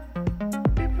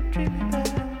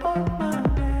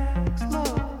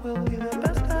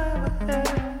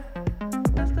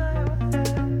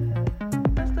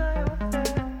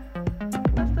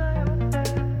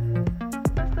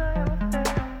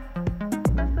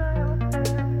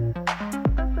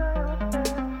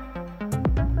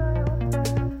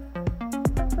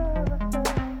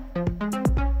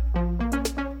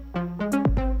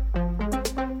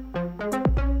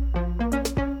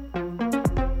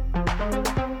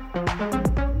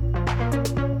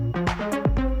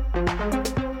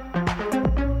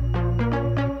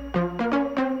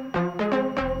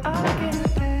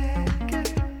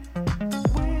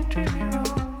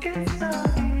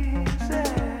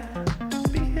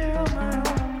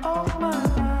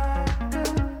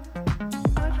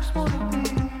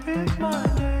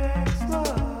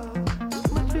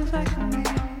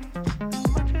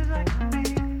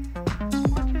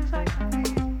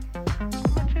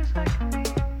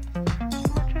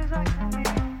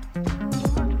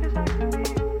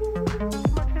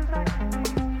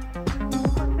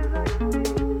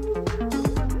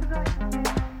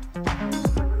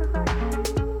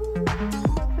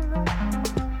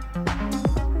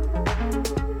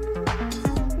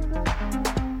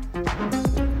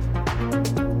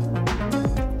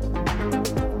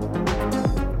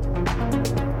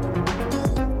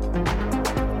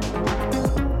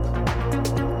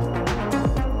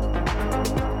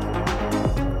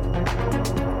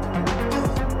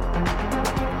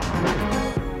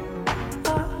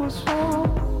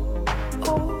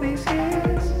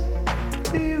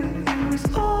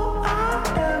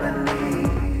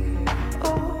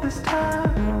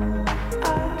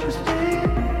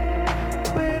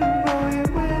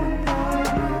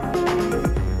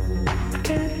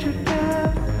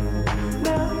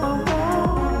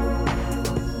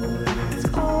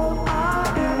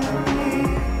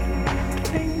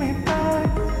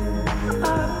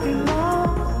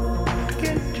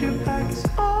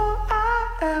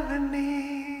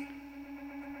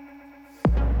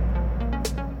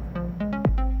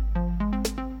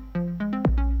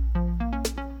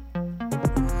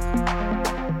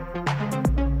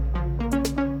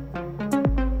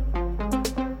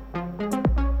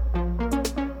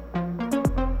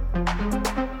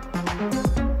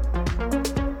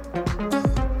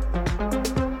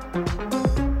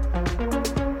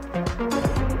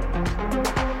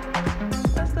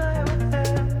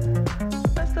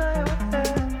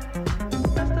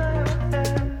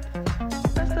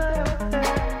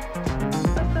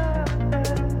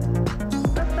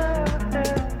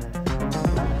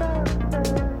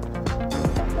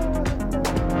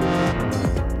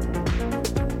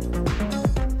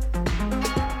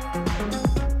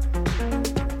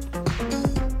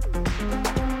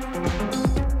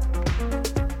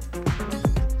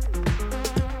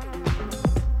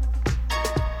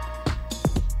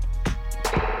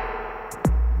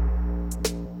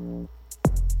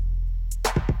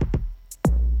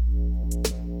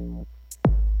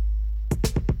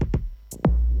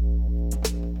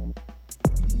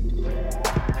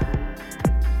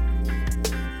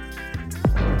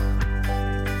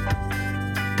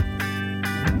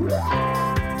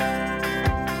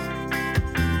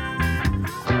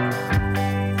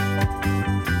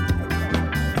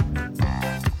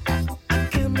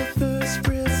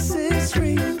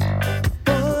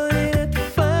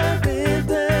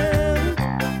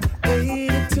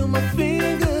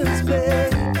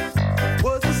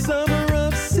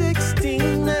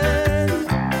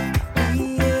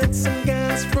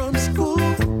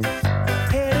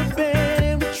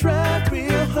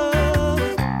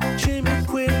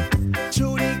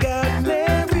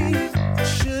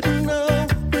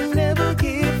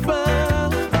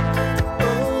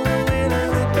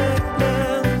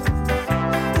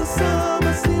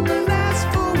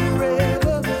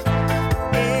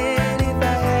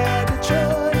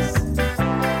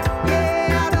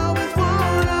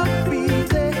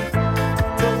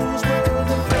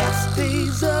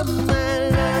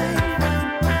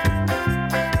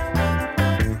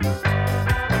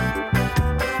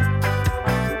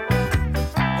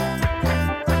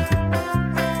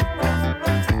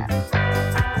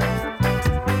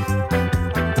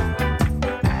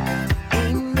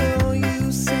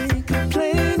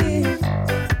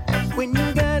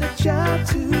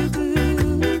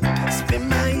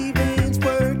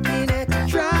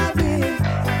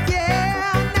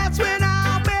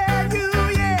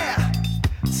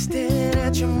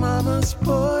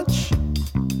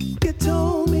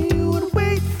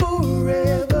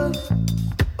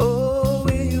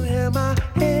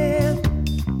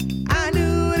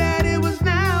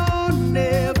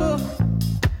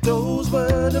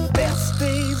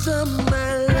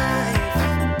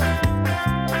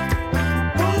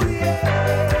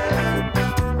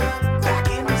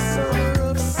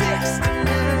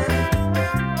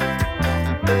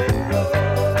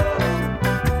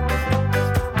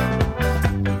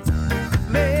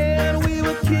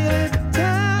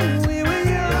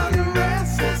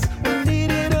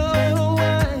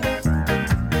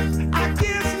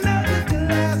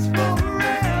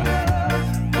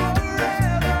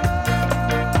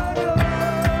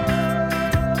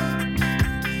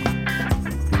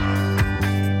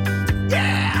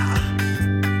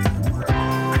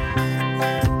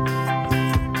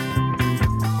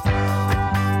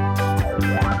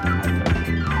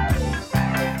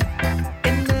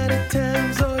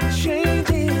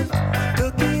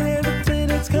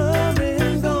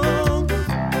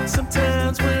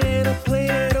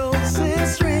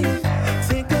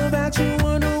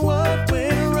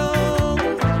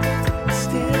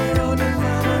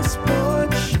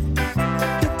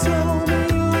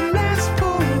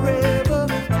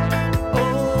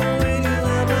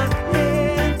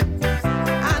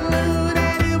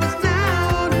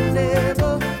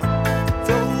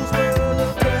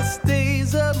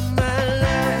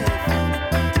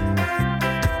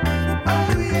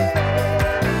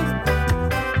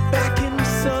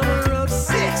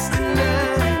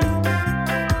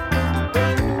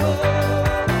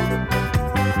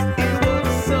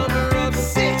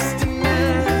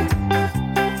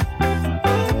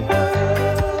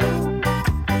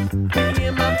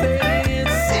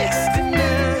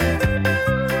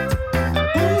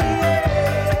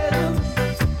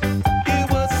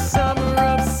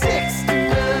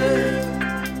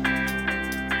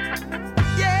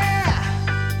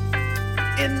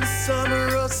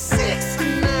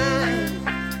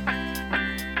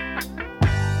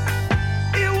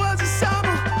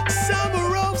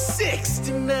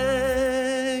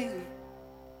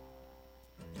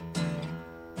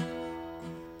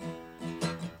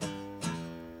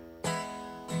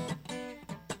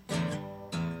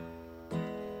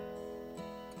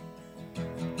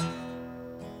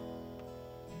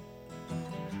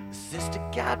 Sister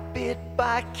got bit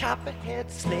by a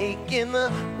copperhead snake in the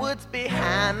woods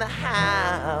behind the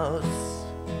house.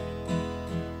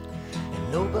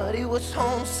 And nobody was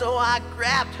home, so I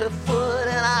grabbed her foot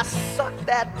and I sucked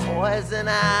that poison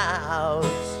out.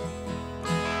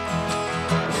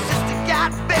 Sister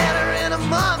got better in a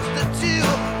month or two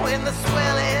when the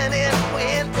swelling it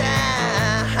went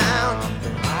down.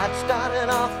 I'd started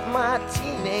off my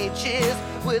teenage years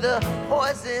with a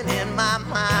poison in my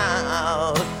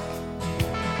mouth.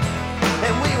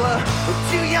 And we were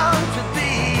too young to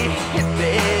be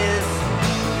hippies,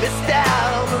 missed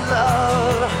out on the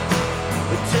love.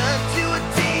 We turned to a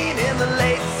teen in the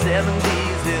late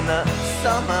 70s in the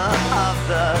summer of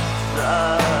the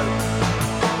drugs.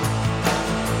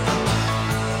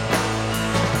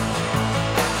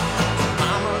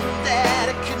 Mama and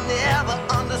Daddy could never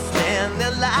understand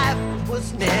their life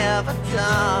was never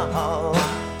dull.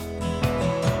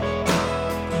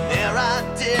 Their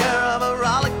idea of a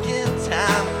rollicking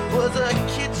time was a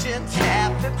kitchen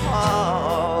tap and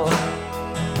Paul.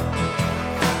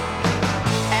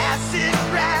 Acid,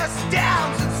 grass,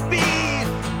 downs and speed,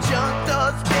 junk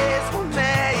those days were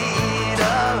made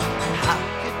of. How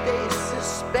could they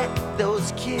suspect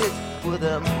those kids were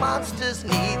the monsters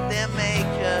need their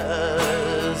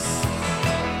makers?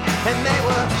 And they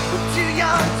were too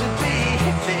young to be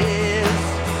hippies.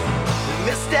 They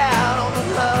missed out on the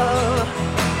love.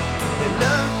 They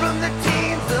learned from the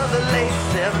teens of the late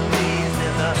 70s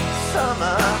in the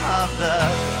summer of the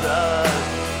drugs.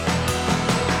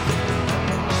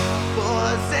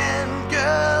 Boys and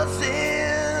girls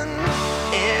in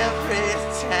every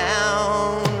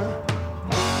town.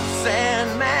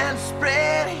 Sandman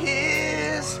spread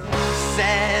his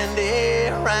sandy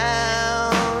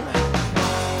round.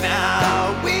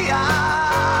 Now we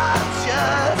are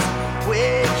just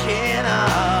waking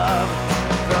up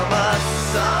from a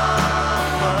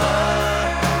summer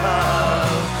of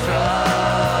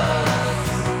drugs.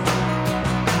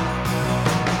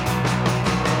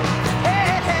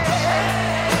 Hey, hey,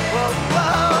 whoa,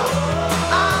 whoa,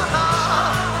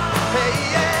 hey,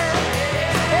 yeah,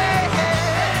 hey, hey,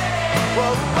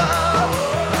 whoa, whoa,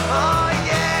 oh,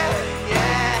 yeah,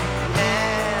 yeah,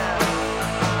 yeah.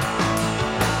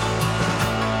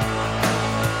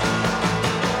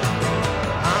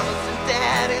 Mamas and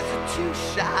daddies are too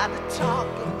shy to talk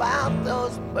about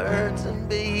those birds and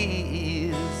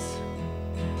bees.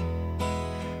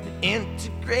 The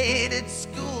integrated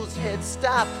schools had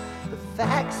stopped the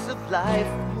facts of life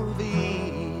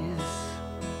movies.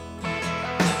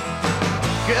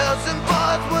 Girls and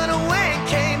boys went away and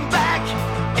came back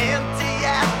empty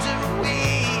after a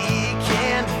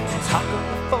weekend. Talk on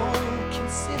the phone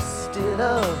consisted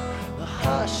of the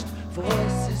hushed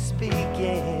voices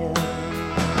speaking.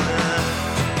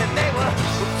 And they were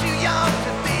too young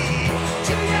to be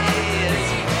hippies.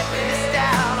 Missed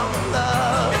out on the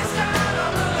love.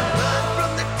 Learned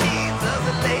from the teens of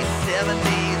the late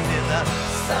 70s in the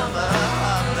summer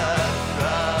of the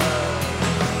drugs.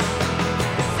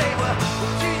 They were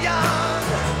too young.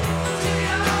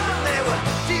 They were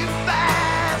too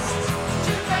fast.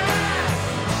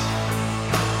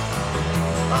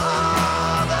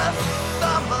 Oh, the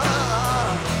summer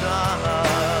of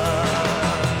drugs.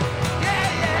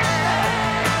 Yeah,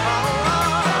 yeah. Oh,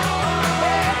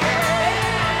 yeah,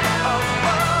 yeah. Oh,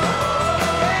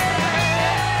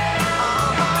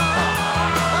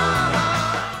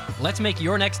 Let's make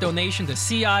your next donation to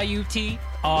CIUT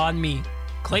on me.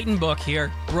 Clayton Book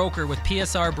here, broker with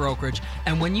PSR Brokerage.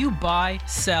 And when you buy,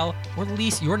 sell, or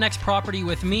lease your next property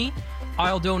with me,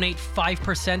 I'll donate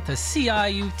 5% to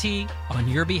CIUT on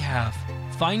your behalf.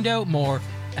 Find out more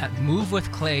at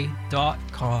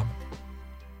movewithclay.com.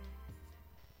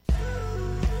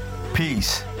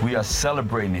 Peace. We are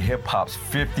celebrating hip hop's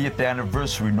 50th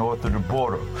anniversary north of the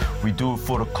border. We do it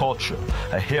for the culture.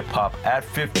 A hip hop at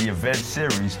 50 event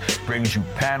series brings you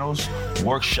panels,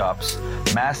 workshops,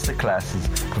 master classes,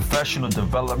 professional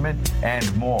development,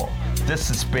 and more.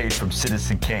 This is Spade from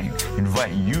Citizen Kane,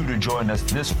 inviting you to join us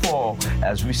this fall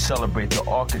as we celebrate the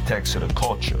architects of the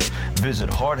culture. Visit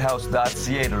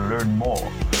hardhouse.ca to learn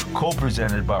more.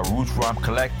 Co-presented by Roots Rhyme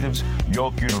Collectives,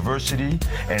 York University,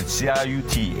 and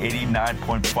CIUT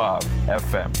 89.5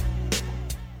 FM.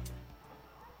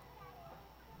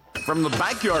 From the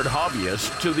backyard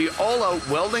hobbyist to the all-out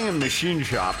welding and machine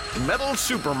shop, Metal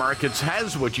Supermarkets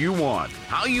has what you want,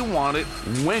 how you want it,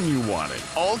 when you want it.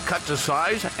 All cut to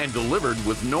size and delivered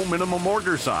with no minimum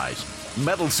order size.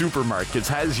 Metal Supermarkets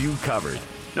has you covered.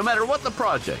 No matter what the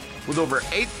project, with over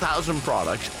 8,000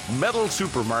 products, Metal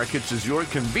Supermarkets is your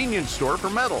convenience store for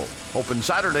metal. Open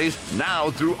Saturdays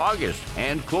now through August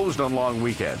and closed on long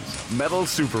weekends. Metal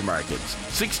Supermarkets,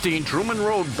 16 Truman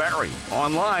Road, Barrie.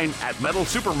 Online at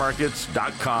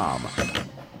metalsupermarkets.com.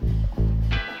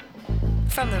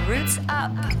 From the roots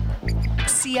up,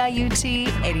 CIUT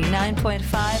 89.5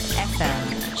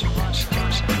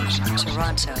 FM,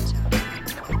 Toronto.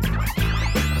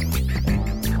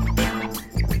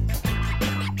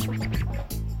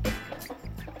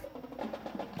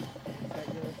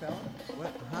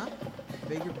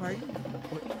 Beg your pardon?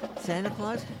 What, Santa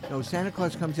Claus? No, Santa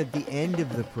Claus comes at the end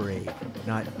of the parade,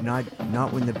 not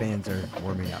when the bands are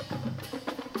warming up.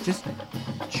 Just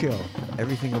chill.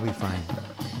 Everything will be fine.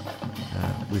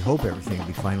 We hope everything will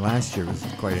be fine. Last year was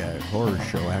quite a horror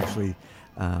show, actually.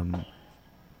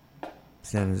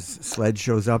 Santa's sled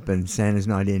shows up and Santa's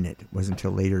not in it. It wasn't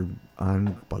until later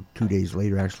on, about 2 days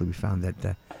later, actually, we found that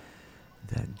the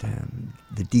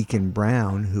Deacon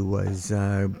Brown, who was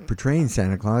portraying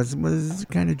Santa Claus, was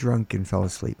kind of drunk and fell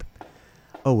asleep.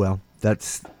 Oh well,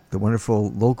 that's the wonderful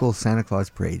local Santa Claus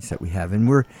parades that we have, and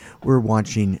we're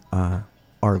watching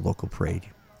our local parade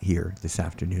here this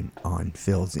afternoon on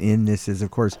Phil's Inn. This is,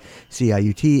 of course,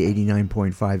 CIUT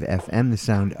 89.5 FM, the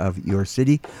sound of your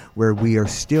city, where we are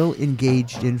still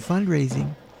engaged in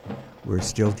fundraising. We're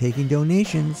still taking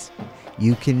donations.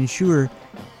 You can ensure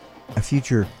a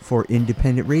future for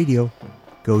independent radio.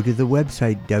 Go to the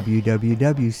website www.ciut.fm,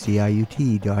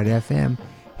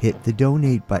 hit the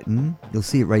donate button. You'll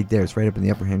see it right there. It's right up in the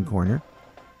upper hand corner.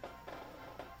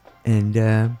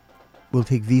 And we'll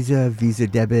take Visa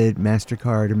debit,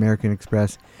 MasterCard, American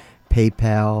Express,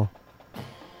 PayPal,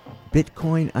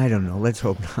 Bitcoin. I don't know. Let's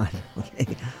hope not.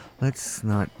 Okay, let's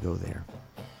not go there.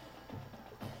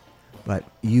 But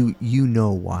you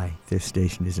know why this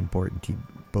station is important to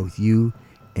both you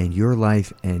and your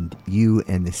life, and you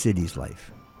and the city's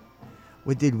life.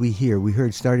 What did we hear? We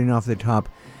heard, starting off the top,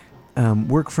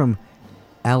 work from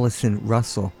Allison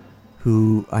Russell,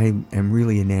 who I am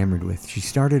really enamored with. She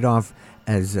started off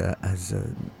as a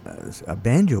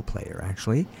banjo player,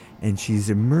 actually, and she's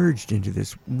emerged into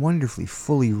this wonderfully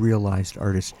fully realized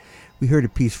artist. We heard a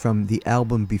piece from the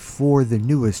album before the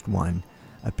newest one,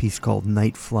 a piece called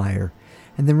Night Flyer,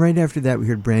 and then right after that we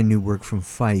heard brand new work from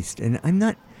Feist. And I'm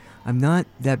not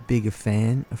that big a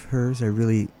fan of hers.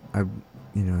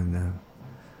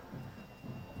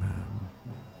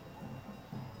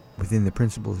 Within the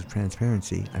principles of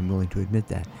transparency, I'm willing to admit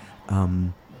that.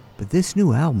 But this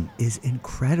new album is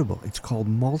incredible. It's called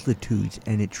Multitudes,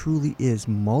 and it truly is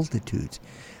multitudes.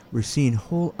 We're seeing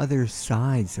whole other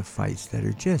sides of Feist that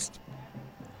are just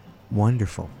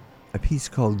wonderful. A piece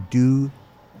called Hiding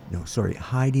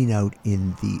Out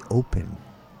in the Open.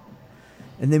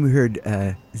 And then we heard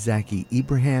Zaki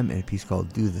Ibrahim and a piece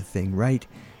called Do the Thing Right,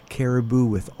 Caribou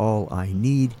with All I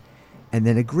Need, and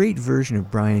then a great version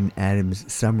of Bryan Adams'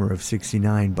 Summer of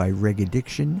 '69 by Reggae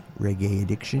Addiction,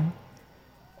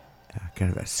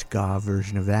 kind of a ska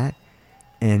version of that,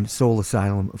 and Soul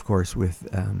Asylum, of course, with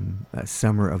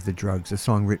Summer of the Drugs, a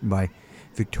song written by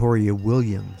Victoria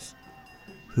Williams,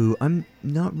 who I'm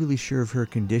not really sure of her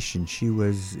condition. She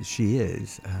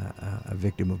is a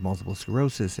victim of multiple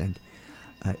sclerosis, and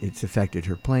it's affected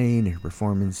her playing, her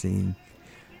performancing,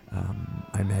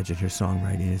 I imagine her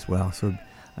songwriting as well. So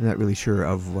I'm not really sure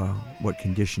of what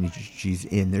condition she's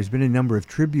in. There's been a number of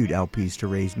tribute LPs to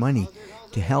raise money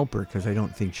to help her, because I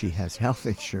don't think she has health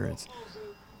insurance.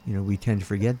 You know, we tend to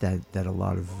forget that a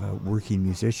lot of working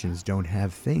musicians don't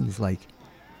have things like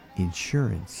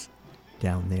insurance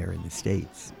down there in the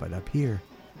States. But up here,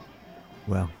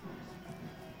 well,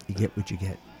 you get what you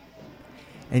get.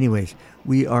 Anyways,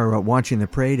 we are watching the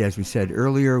parade, as we said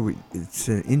earlier. It's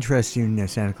an interesting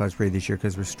Santa Claus parade this year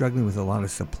because we're struggling with a lot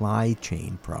of supply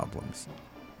chain problems.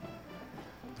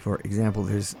 For example,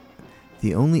 there's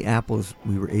the only apples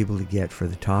we were able to get for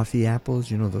the toffee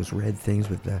apples, you know, those red things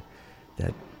with that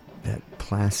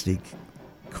plastic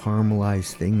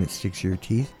caramelized thing that sticks to your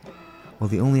teeth. Well,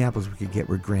 the only apples we could get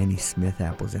were Granny Smith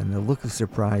apples, and the look of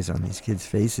surprise on these kids'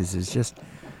 faces is just,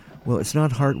 well, it's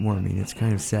not heartwarming, it's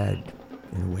kind of sad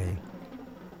in a way.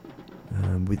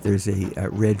 There's a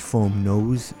red foam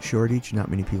nose shortage. Not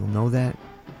many people know that,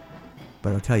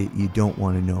 but I'll tell you, you don't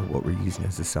want to know what we're using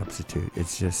as a substitute.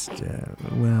 It's just,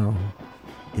 it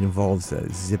involves a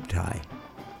zip tie.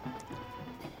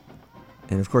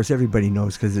 And of course, everybody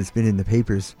knows, because it's been in the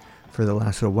papers for the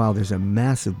last little while, there's a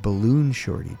massive balloon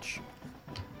shortage.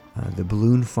 The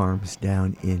balloon farms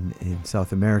down in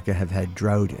South America have had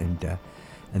drought, and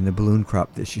the balloon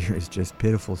crop this year is just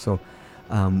pitiful. So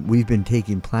we've been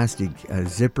taking plastic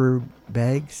zipper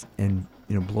bags and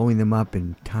blowing them up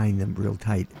and tying them real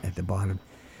tight at the bottom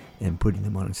and putting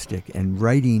them on a stick and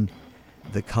writing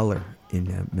the color in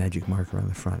a magic marker on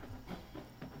the front.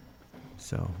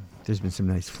 So there's been some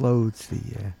nice floats.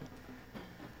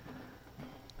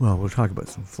 Well, we'll talk about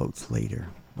some floats later.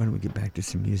 Why don't we get back to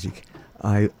some music?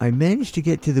 I managed to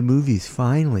get to the movies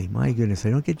finally. My goodness,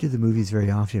 I don't get to the movies very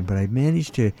often, but I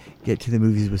managed to get to the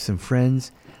movies with some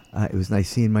friends. It was nice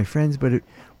seeing my friends, but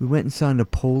we went and saw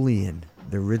Napoleon,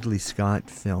 the Ridley Scott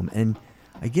film. And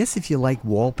I guess if you like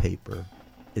wallpaper,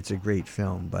 it's a great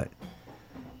film, but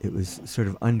it was sort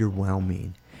of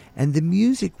underwhelming. And the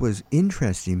music was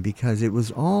interesting because it was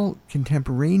all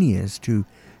contemporaneous to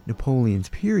Napoleon's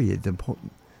period,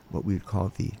 what we would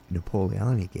call the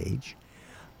Napoleonic age.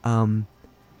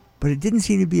 But it didn't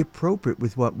seem to be appropriate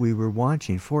with what we were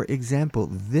watching. For example,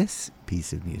 this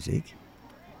piece of music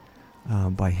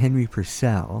by Henry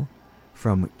Purcell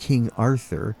from King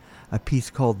Arthur, a piece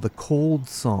called The Cold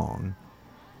Song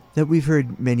that we've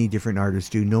heard many different artists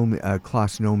do.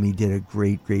 Klaus Nomi did a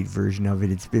great version of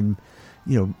it. It's been,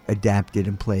 adapted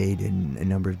and played in a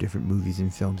number of different movies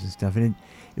and films and stuff. And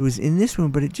it was in this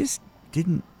one, but it just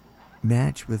didn't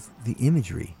match with the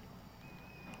imagery.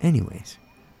 Anyways.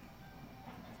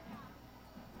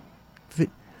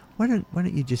 Why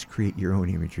don't you just create your own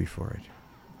imagery for it?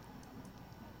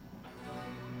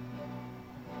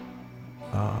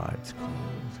 It's cold.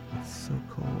 It's so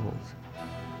cold.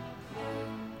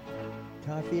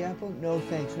 Toffee apple? No,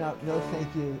 thanks. No,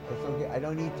 thank you. It's okay. I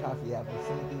don't eat toffee apples.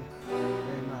 Thank you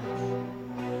very much.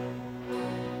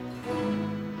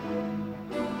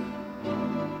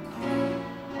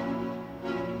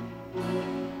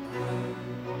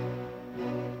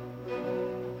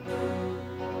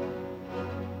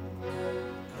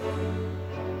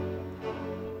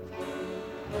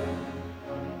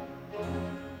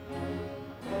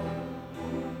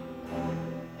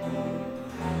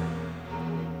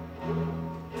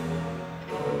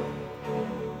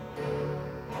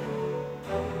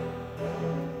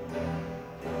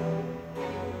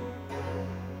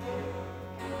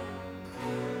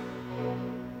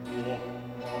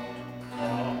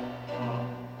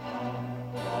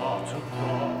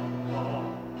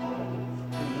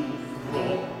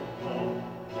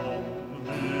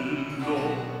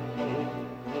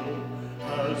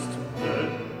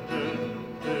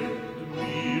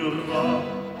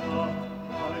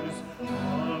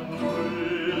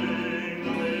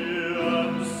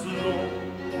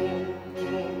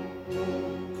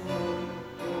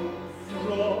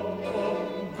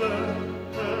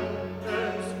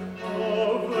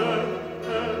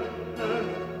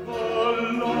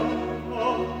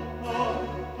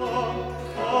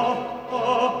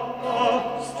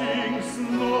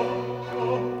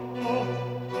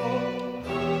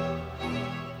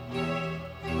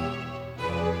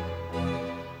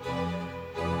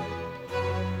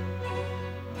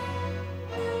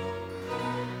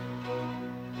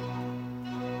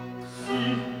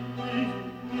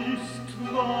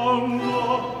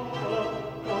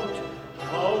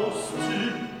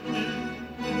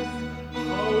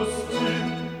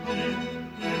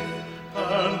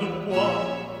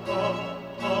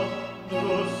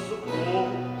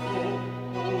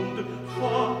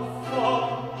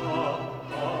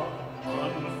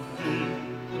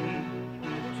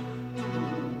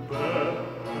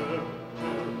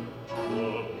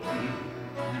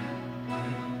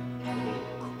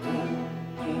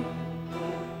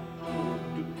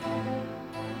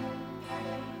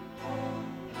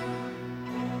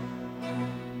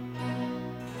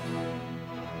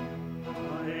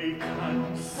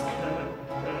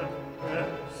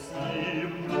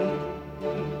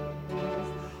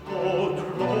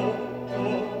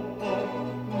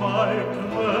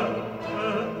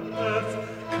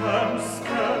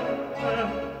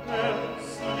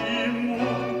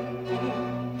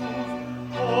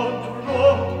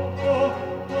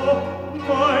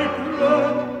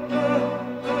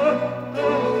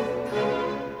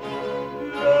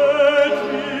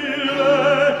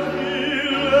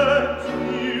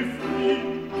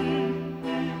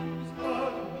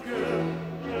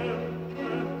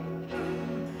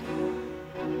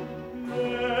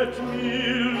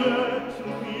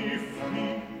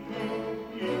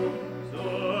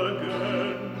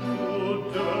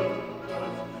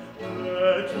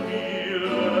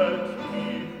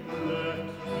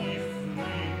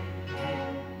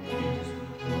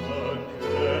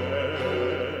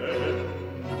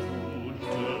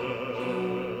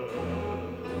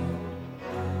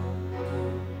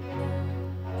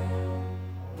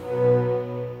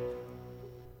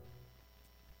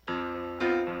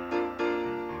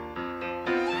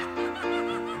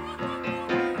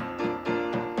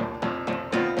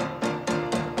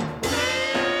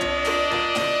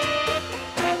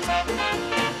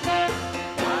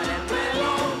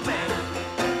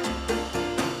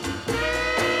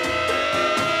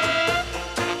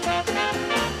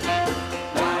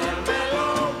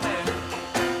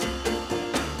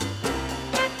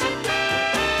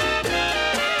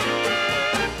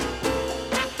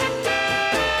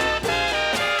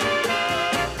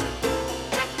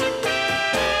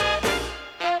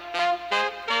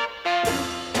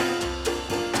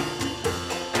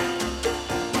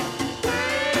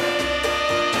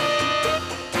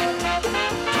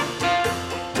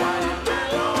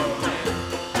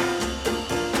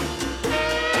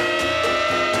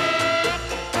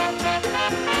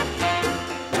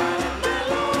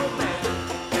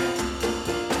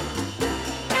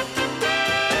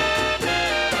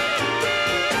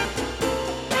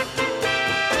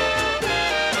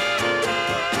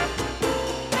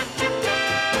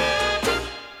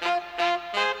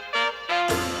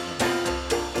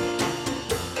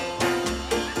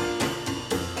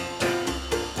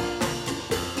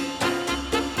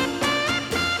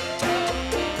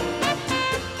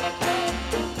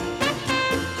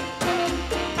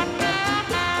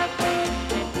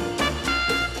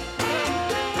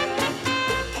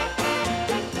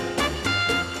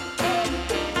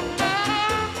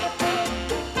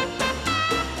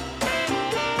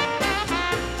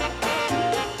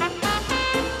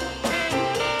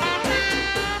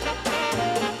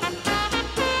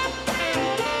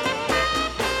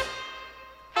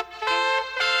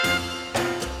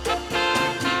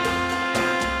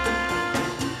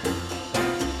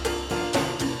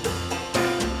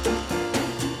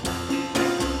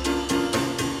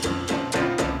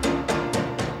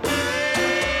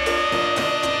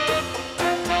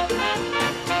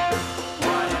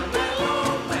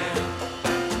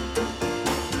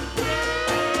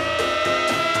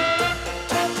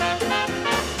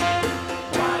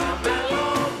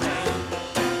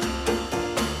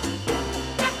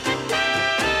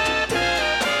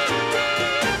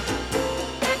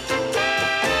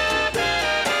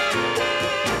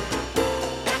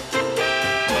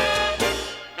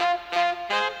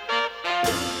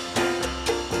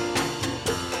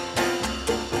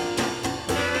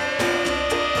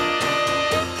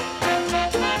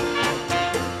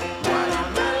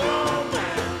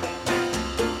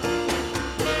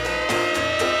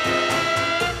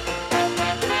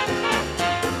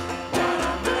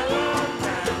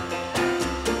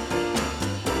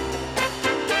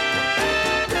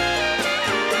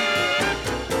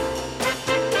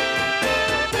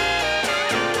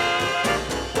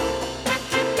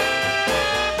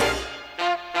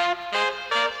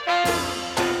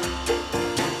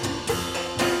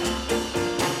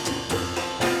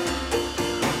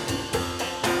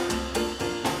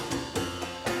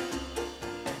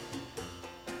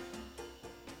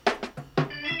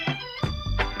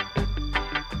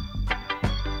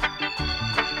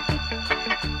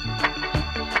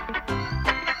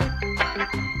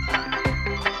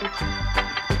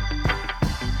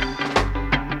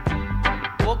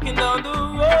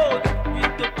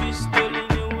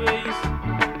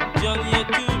 Johnny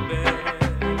too bad.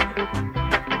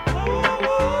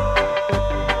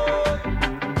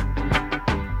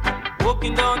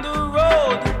 Walking down the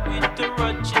road with the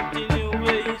ratchet in your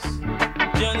waist,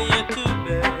 Johnny too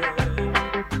bad.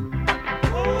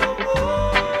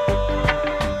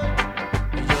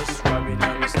 You just robbing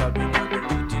and stabbing and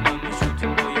looting and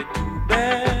shooting, boy you too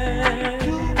bad.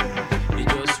 You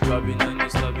just robbing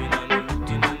and stabbing and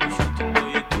looting and shooting, boy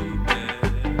you too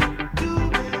bad.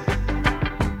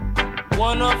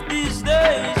 One of these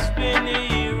days, when you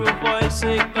hear a voice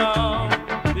say come,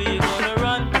 we gonna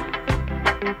run.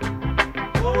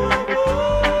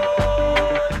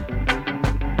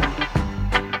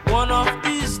 One of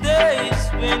these days,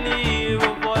 when you hear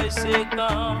a voice say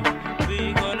come,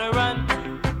 we gonna run.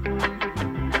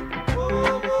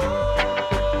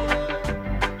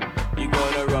 You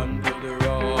gonna run to the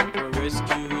rock for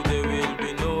rescue, there will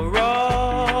be no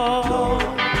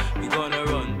rock. You gonna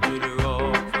run to the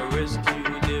rock for rescue,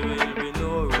 there will be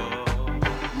no rock.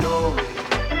 No way.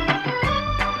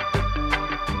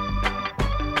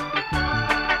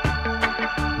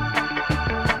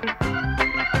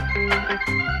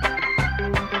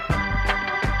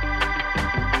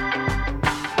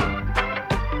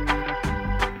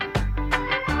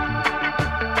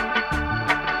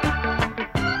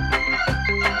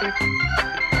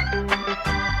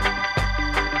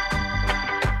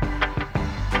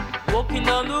 Walking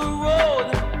down the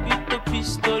road with the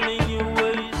pistol in your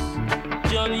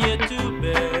waist, Johnny, you're too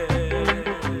bad.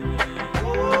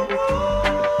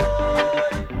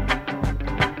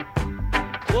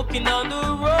 Walking down the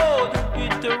road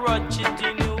with the ratchet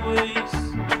in your waist,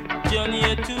 Johnny,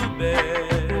 you're too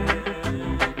bad.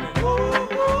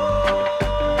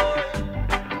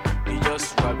 You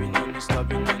just robbing and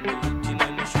stabbing and looting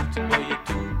and shooting, boy, you're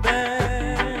too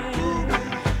bad.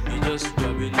 You just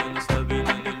robbing and stabbing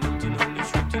and looting and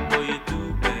shooting, boy, you're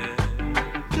too bad.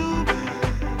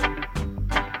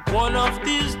 One of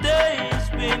these days,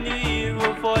 when you hear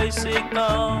a voice say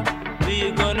come,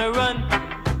 we're gonna run.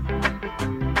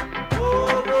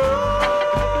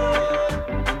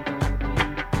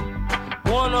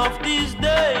 One of these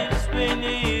days, when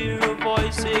you hear a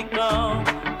voice say come,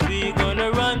 we're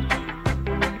gonna run.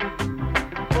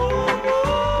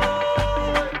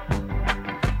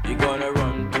 You're gonna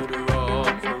run to the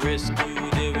rock for rescue,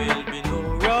 there will be no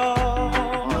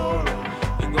rock.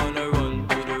 You're gonna run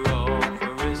to the rock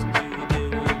for rescue, there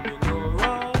will be no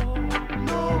rock.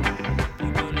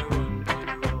 You're gonna run to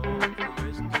the rock for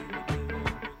rescue, there will be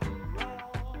no rock.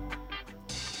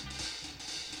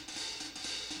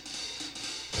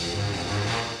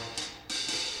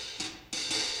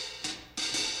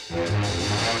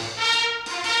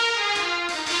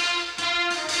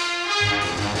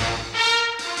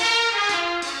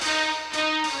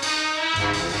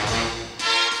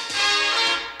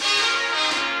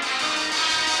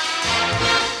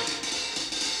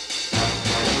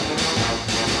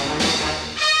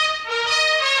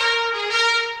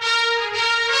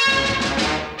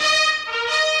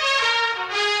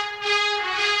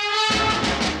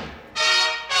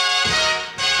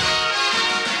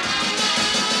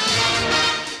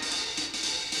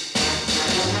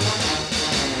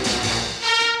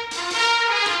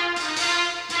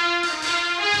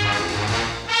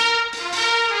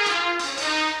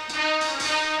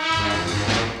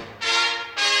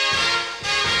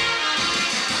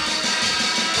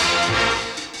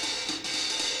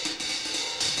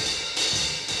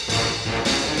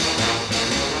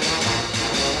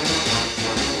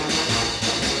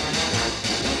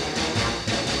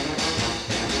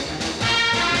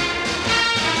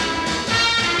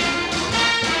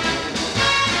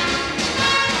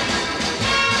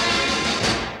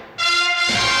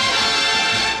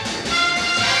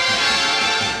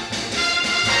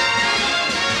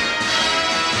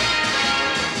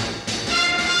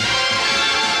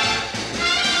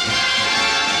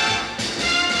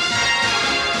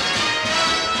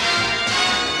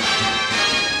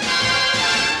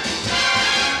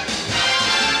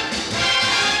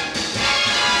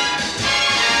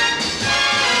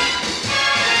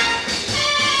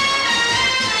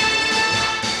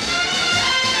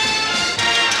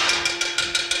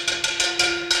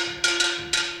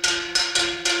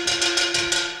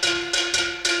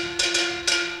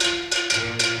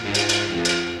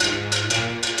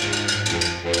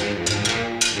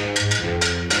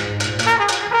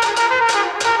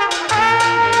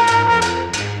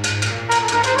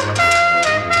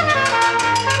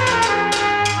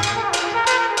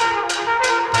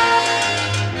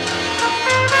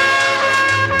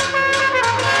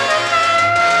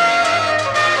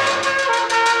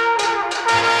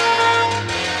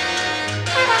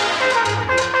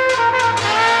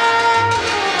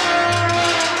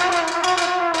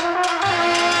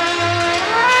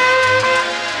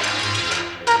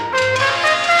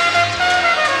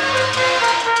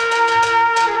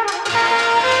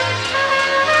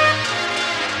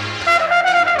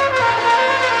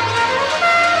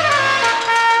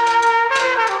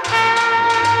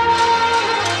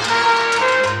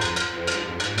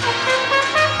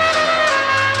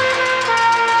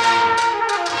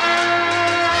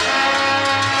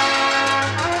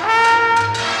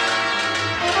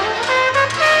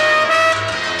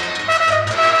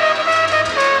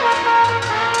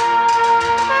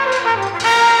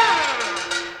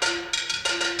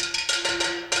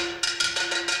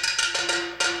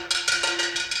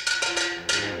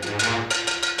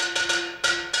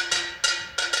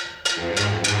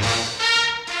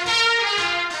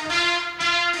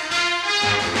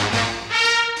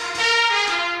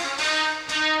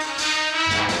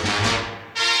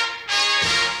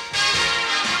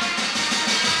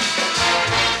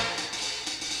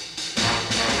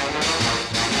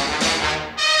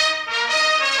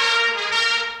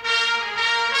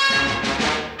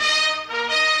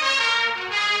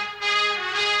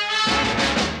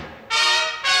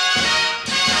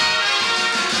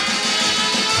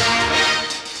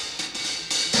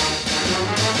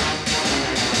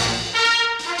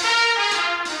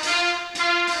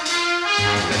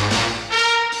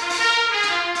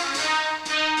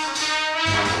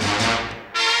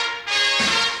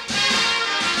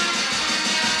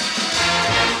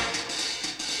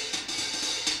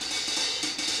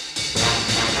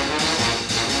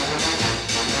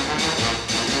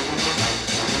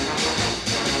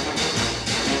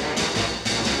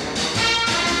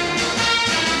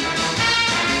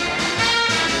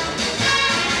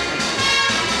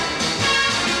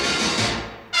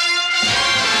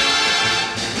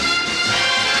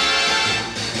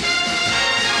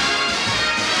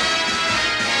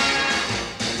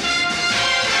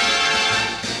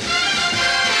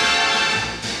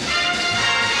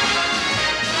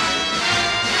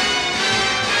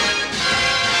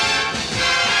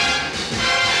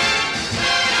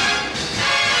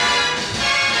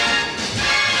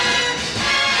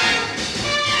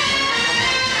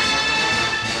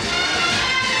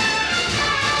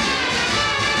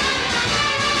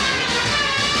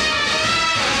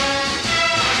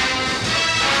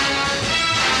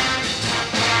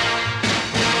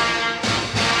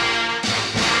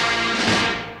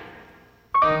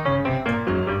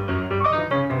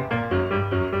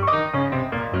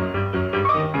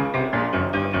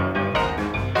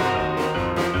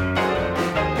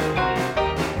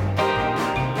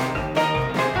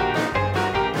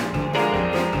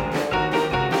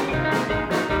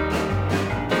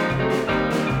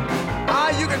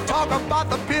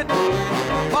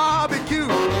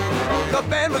 The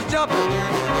band was jumping,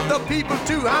 the people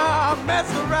too. Mess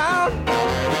around.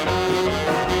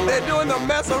 They're doing the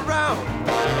mess around.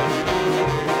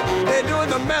 They're doing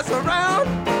the mess around.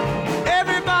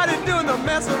 Everybody doing the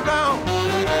mess around.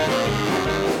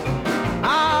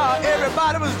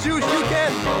 Everybody was juiced, you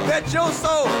can bet your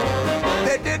soul.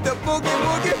 They did the boogie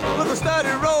woogie with a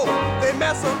steady roll. They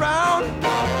mess around.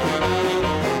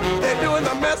 They're doing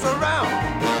the mess around.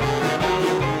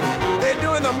 They're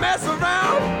doing the mess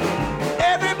around.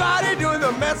 Everybody doing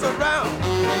the mess around.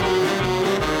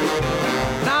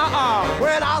 Now,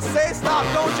 when I say stop,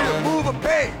 don't you move a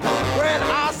peg. When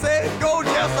I say go,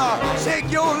 just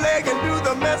shake your leg and do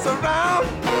the mess around.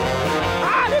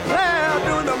 I declare,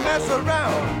 doing the mess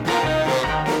around.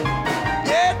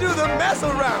 Yeah, do the mess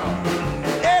around.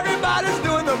 Everybody's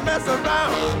doing the mess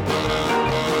around.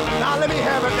 Now let me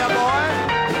have it, there, boy.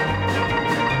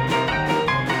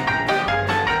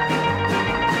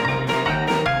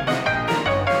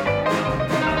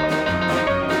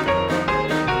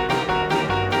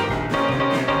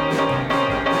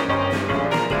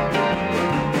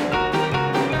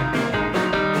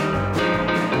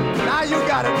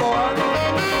 Got it, boy.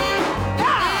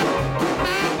 Yeah.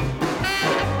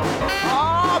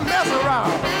 Oh, mess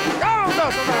around. Go on,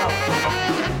 mess around.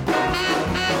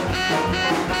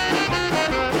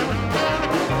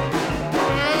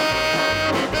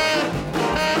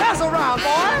 Mess around,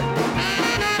 boy.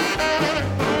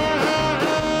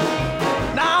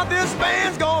 Now this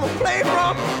band's gonna play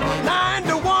from 9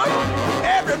 to 1.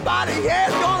 Everybody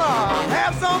here's gonna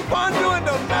have some fun doing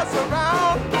the mess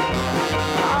around.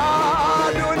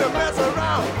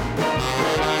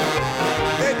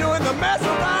 They're doing the mess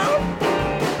around.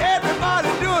 Everybody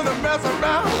doing the mess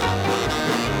around.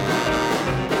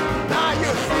 Now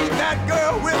you see that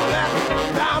girl with that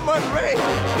diamond ring.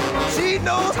 She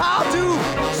knows how to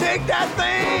shake that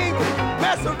thing,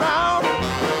 mess around.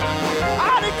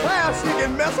 I declare she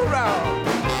can mess around.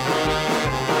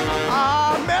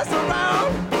 Mess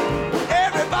around.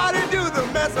 Everybody do the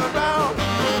mess around.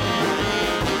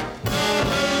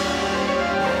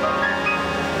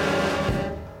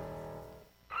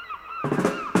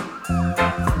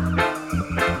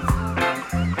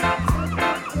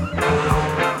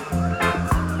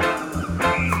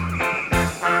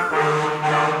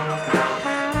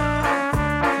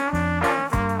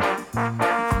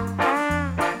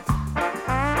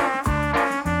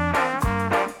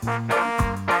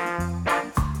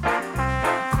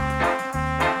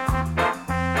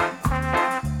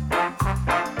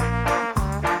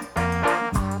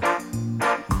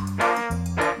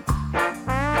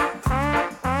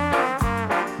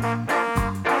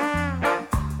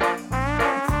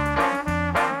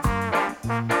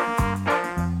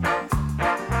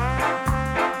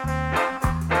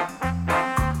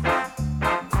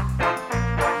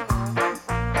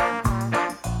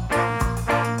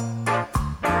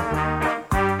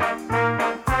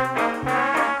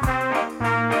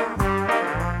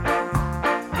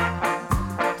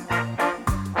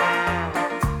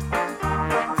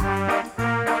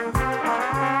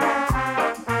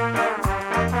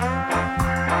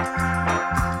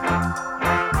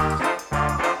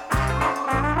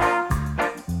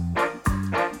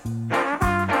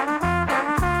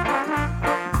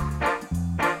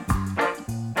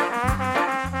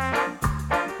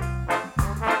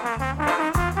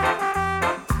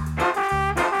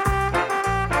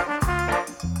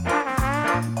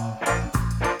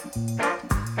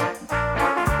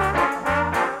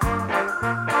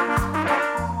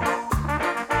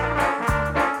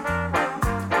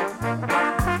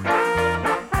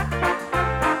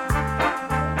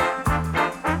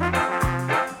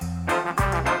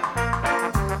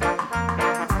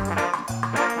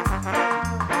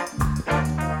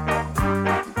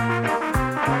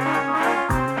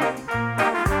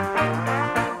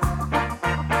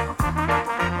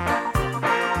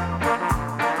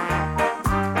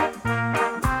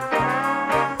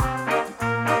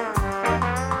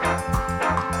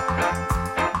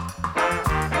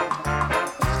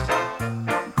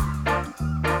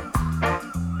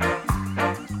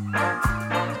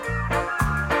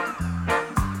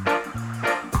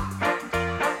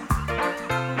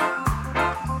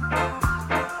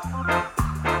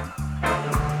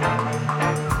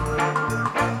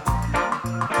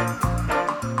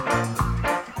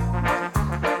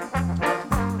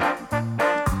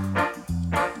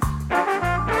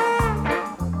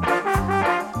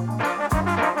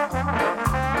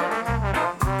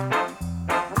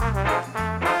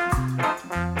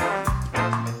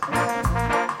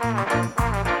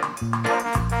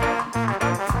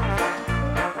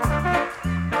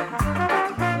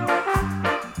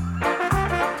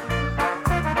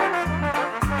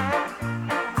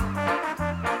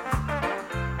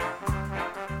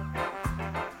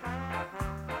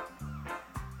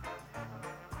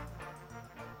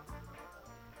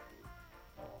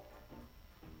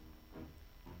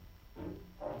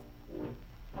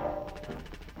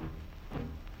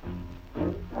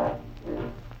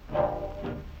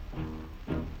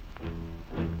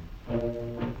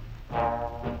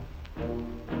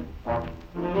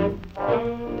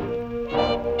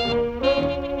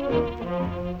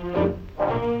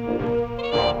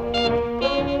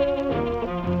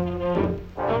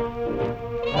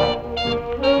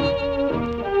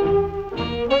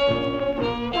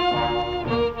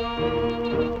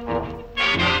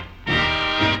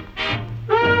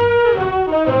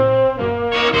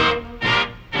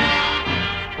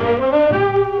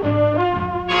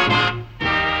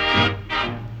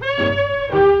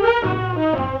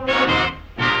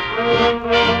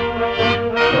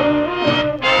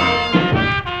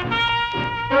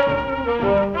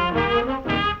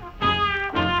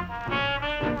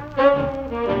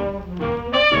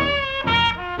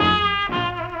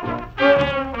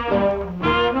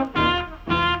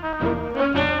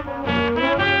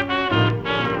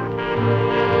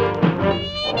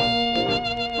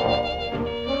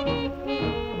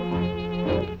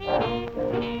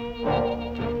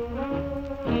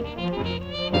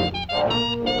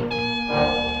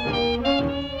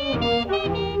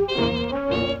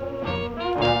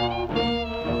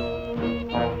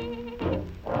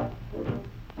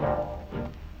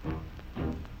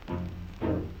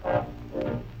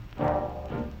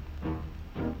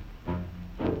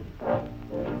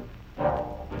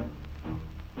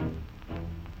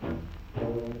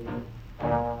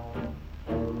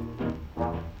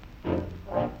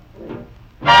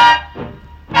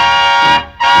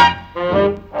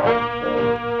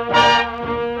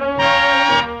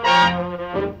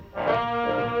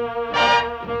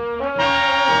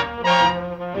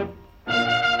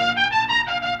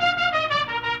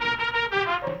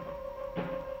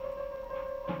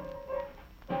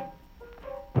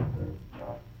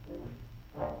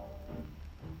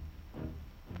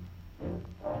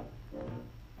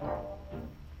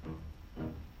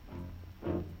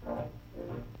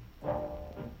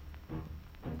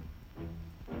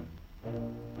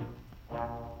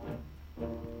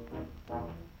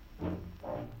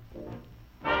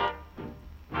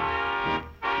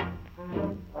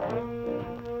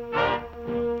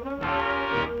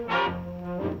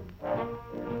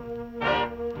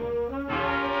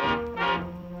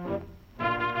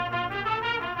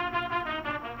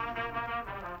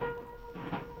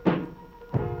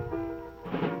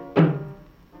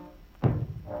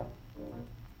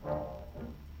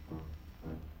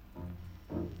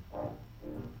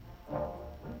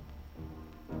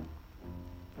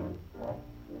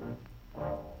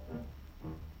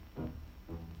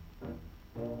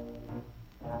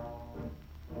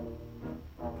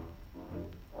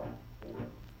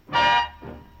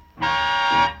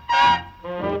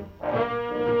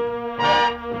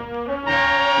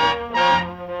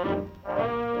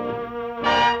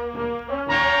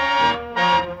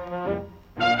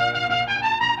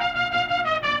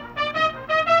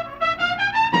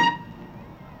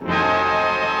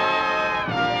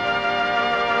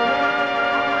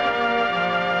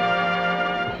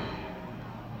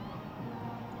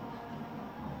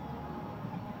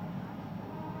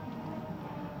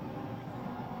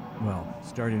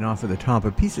 Starting off at the top,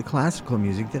 a piece of classical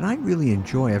music that I really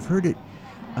enjoy. I've heard it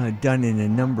done in a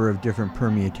number of different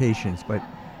permutations, but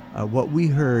what we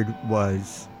heard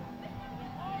was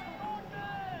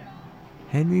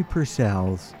Henry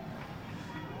Purcell's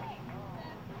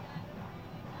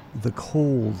The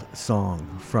Cold Song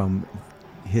from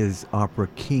his opera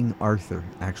King Arthur.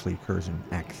 Actually occurs in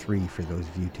Act 3 for those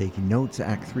of you taking notes.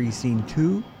 Act 3, Scene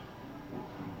 2.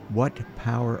 What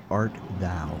Power Art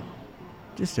Thou?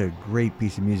 Just a great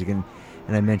piece of music. And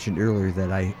I mentioned earlier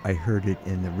that I heard it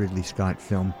in the Ridley Scott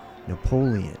film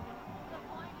Napoleon.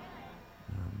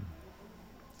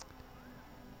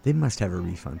 They must have a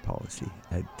refund policy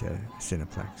at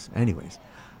Cineplex. Anyways,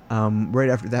 right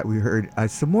after that we heard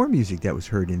some more music that was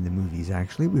heard in the movies,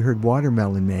 actually. We heard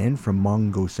Watermelon Man from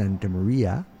Mongo Santa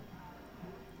Maria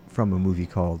from a movie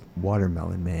called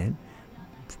Watermelon Man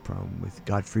with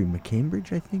Godfrey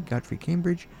McCambridge, I think. Godfrey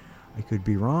Cambridge. I could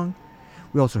be wrong.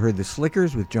 We also heard The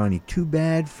Slickers with Johnny Too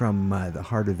Bad from The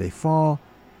Harder They Fall.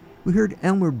 We heard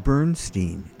Elmer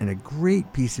Bernstein, and a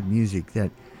great piece of music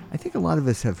that I think a lot of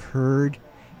us have heard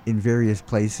in various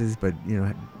places, but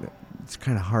it's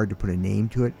kind of hard to put a name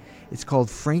to it. It's called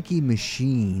Frankie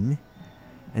Machine,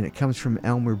 and it comes from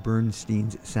Elmer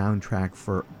Bernstein's soundtrack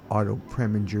for Otto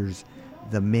Preminger's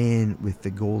The Man with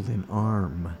the Golden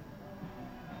Arm,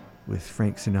 with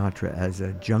Frank Sinatra as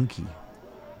a junkie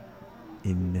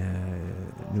in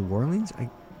New Orleans. I'm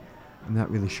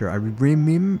not really sure. I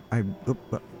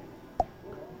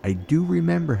do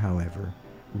remember, however,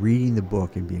 reading the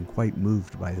book and being quite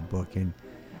moved by the book and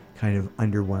kind of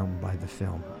underwhelmed by the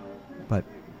film. But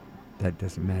that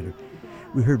doesn't matter.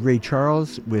 We heard Ray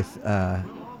Charles with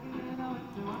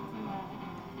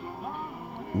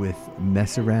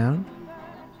Mess Around.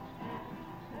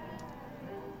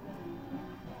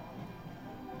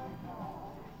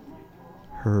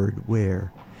 Heard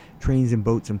where? Trains and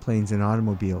Boats and Planes and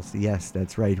Automobiles. Yes,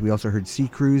 that's right. We also heard Sea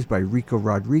Cruise by Rico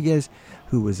Rodriguez,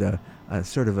 who was a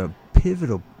sort of a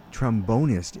pivotal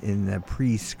trombonist in the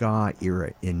pre-ska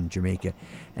era in Jamaica,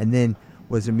 and then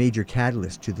was a major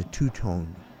catalyst to the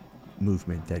two-tone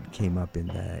movement that came up in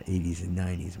the 80s and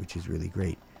 90s, which is really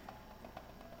great.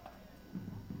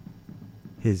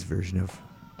 His version of,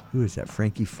 who is that?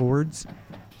 Frankie Ford's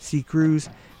Sea Cruise.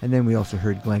 And then we also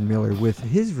heard Glenn Miller with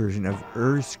his version of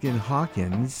Erskine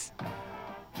Hawkins'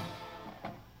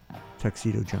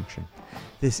 Tuxedo Junction.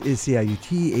 This is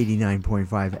CIUT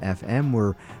 89.5 FM.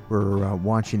 We're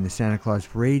watching the Santa Claus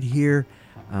Parade here.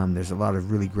 There's a lot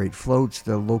of really great floats.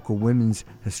 The local Women's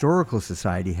Historical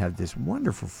Society have this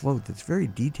wonderful float that's very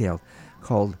detailed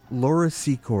called Laura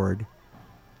Secord,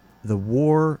 The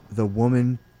War, the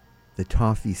Woman, the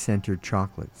Toffee-Centered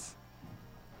Chocolates.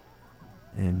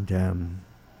 And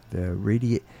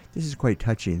this is quite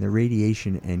touching. The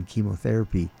radiation and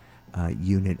chemotherapy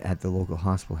unit at the local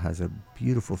hospital has a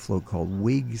beautiful float called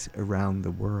Wigs Around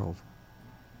the World.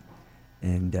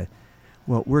 And,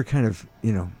 well, we're kind of,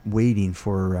 waiting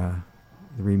for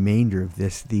the remainder of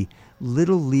this. The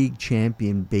Little League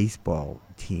champion baseball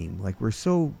team, we're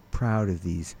so proud of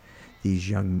these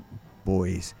young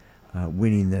boys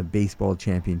winning the baseball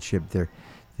championship.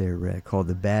 They're called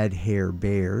the Bad Hair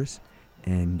Bears.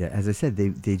 And as I said,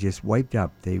 they just wiped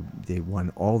up. They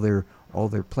won all their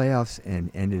playoffs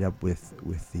and ended up with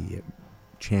the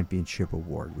championship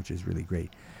award, which is really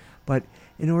great. But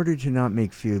in order to not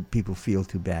make people feel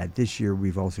too bad, this year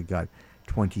we've also got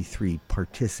 23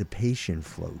 participation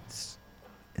floats,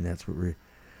 and that's what we're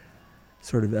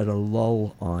sort of at a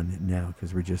lull on now,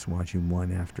 because we're just watching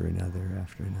one after another,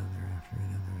 after another, after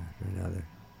another, after another.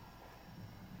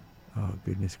 Oh,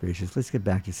 goodness gracious! Let's get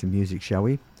back to some music, shall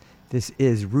we? This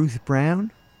is Ruth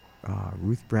Brown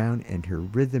and her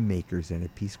Rhythm Makers, and a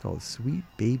piece called Sweet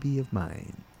Baby of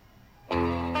Mine.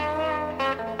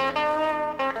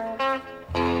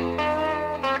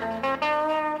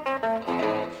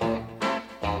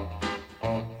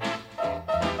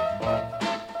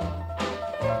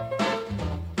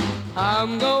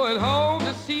 I'm going home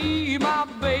to see my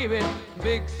baby,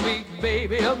 big sweet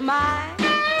baby of mine.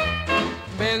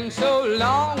 Been so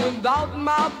long without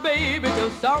my baby, till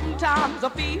sometimes I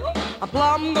feel a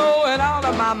plum going out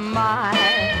of my mind.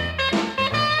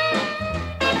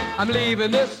 I'm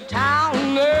leaving this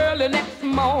town early next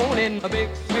morning, a big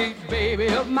sweet baby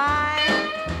of mine.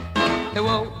 It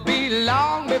won't be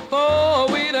long before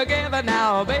we're together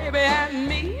now, baby and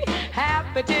me,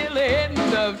 happy till the end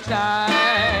of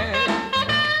time.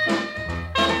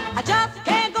 I just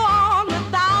can't go on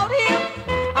without him.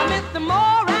 I miss him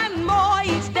more and more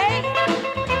each day.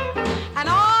 And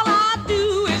all I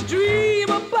do is dream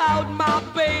about my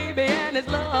baby and his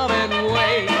loving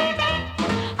way.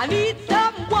 I need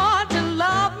someone to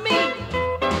love me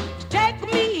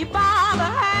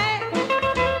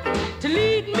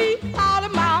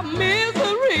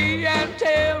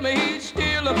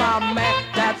my man.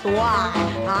 That's why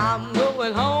I'm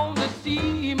going home to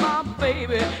see my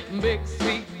baby, big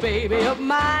sweet baby of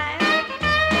mine.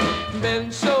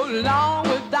 Been so long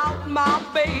without my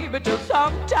baby till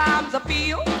sometimes I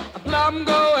feel I'm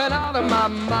going out of my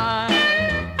mind.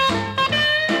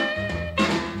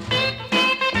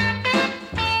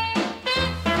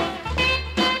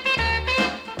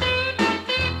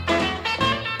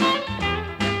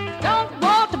 Don't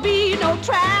want to be no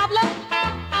traveler,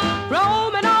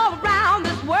 roaming all around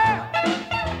this world.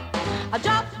 I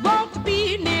just want to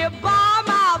be nearby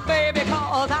my baby,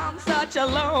 'cause I'm such a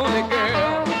lonely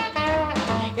girl.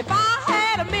 If I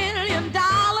had $1 million,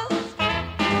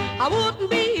 I wouldn't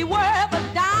be worth a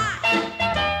dime.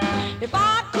 If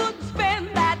I could spend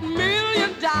that $1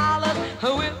 million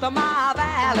with my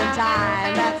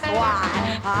Valentine, that's why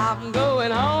I'm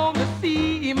going home to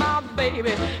see my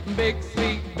baby, big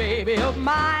sweet baby of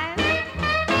mine.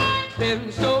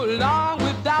 Been so long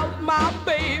without my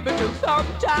baby till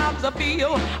sometimes I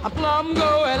feel I'm plumb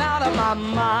going out of my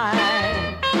mind.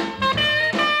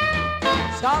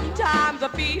 Sometimes I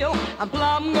feel I'm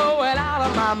plumb going out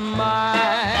of my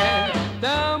mind.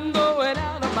 I'm going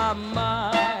out of my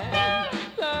mind.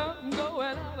 I'm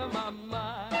going out of my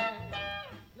mind.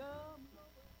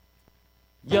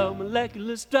 Your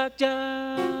molecular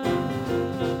structure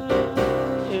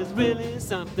is really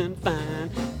something fine.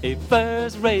 A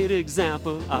first-rate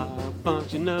example of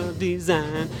functional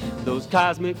design. Those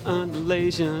cosmic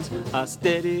undulations are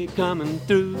steady coming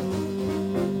through.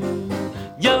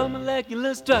 Your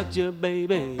molecular structure,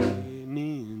 baby, me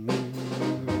and you.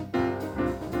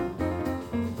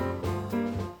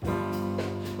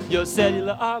 Your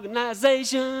cellular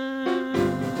organization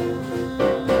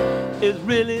is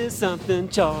really something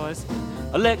choice.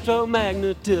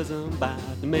 Electromagnetism about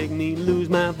to make me lose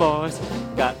my voice.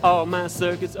 Got all my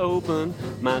circuits open,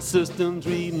 my system's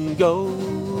reading go.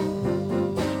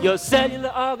 Your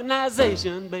cellular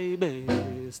organization, baby,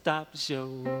 stop the show.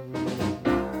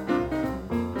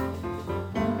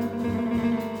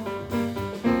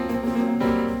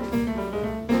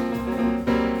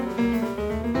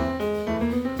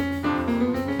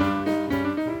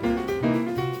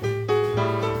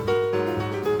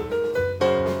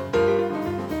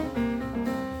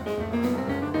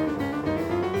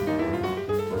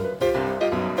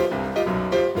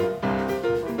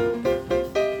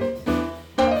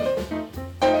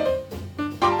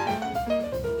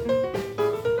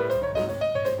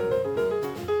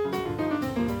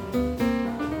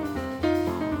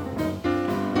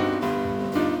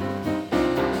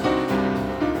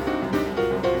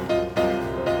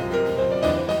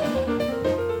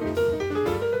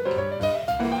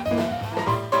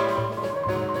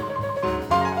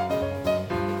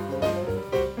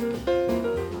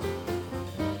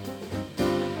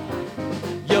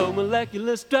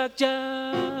 Molecular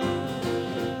structure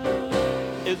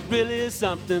is really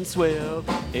something swell.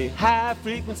 A high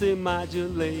frequency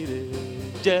modulated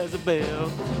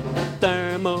Jezebel.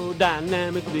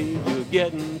 Thermodynamically, you're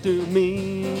getting to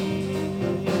me.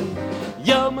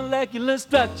 Your molecular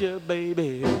structure,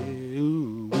 baby.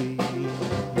 Ooh-wee.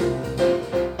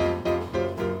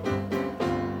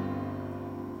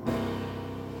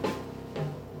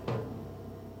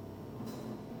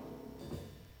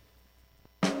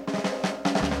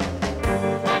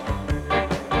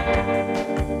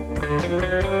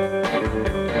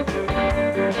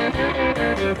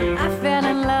 I fell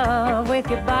in love with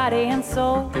your body and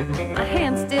soul. My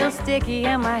hand's still sticky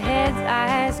and my head's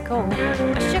ice cold.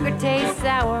 My sugar tastes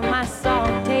sour, my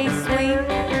salt tastes sweet.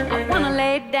 I wanna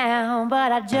lay down,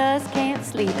 but I just can't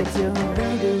sleep. It's your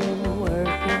voodoo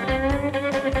working.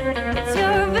 It's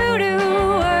your voodoo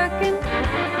working.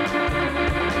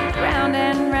 Round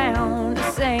and round,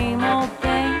 the same old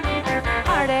thing.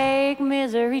 Heartache,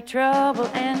 misery, trouble,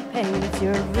 and pain. It's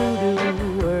your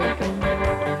voodoo working.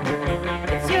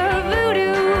 It's your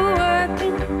voodoo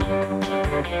working.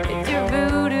 It's your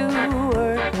voodoo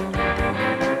working.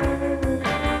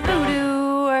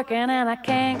 Voodoo working, and I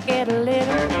can't get a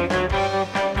little.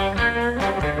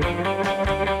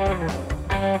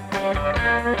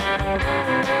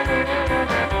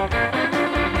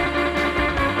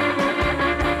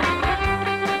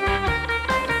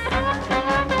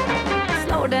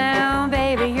 Slow down,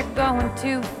 baby, you're going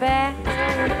too fast.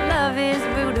 Love is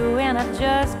voodoo and I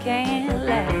just can't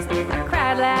last. I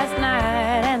cried last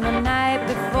night and the night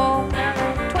before.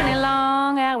 20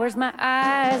 long hours, my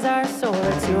eyes are sore.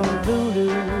 It's your voodoo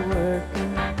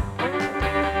working.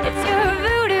 It's your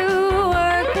voodoo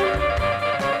working.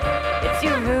 It's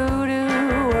your voodoo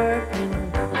working.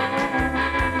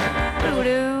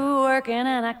 Voodoo working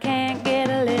and I can't get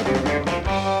a little.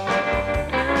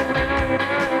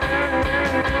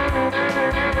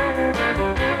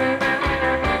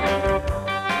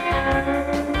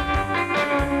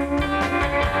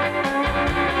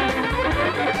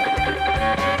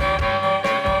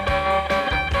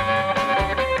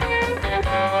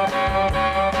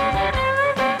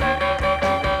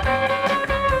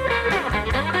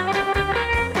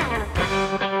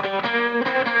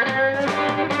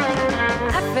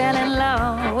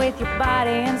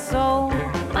 body and soul.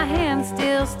 My hands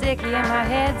still sticky and my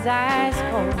head's ice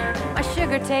cold. My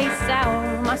sugar tastes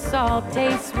sour, my salt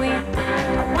tastes sweet.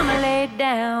 I wanna lay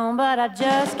down, but I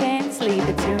just can't sleep.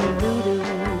 It's your voodoo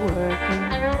working.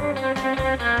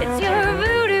 It's your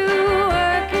voodoo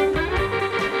working.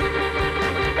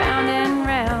 Round and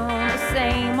round, the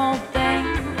same old thing.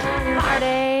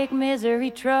 Heartache,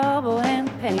 misery, trouble, and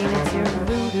pain. It's your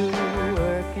voodoo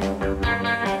working.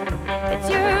 It's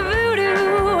your voodoo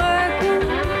working.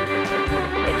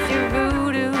 It's your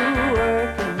voodoo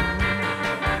working.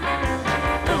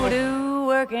 Voodoo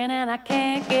working, and I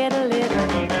can't get a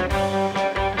living.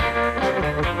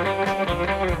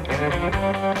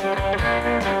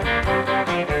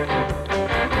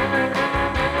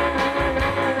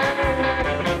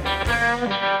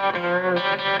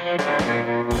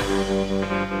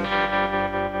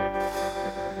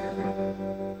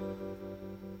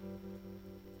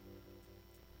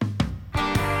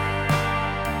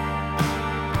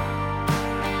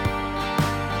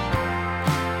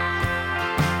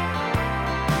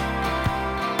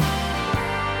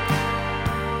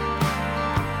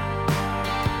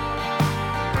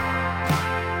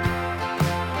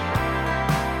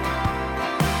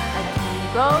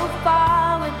 Go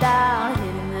far without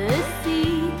hitting the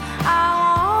sea. I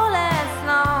won't last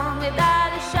long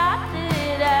without a shot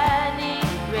that I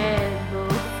need Red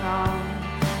Bull from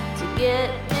to get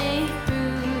me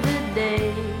through the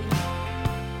day.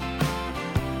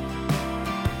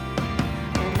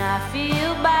 And I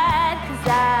feel bad 'cause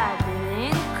I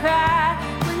didn't cry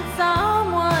when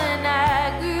someone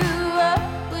I grew up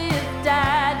with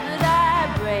died. But I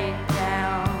break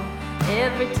down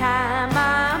every time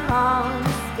I'm on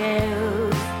the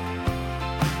scales.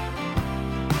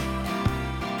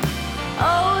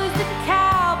 Oh, is the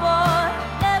cowboy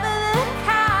never the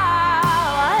cow?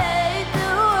 I hate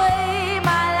the way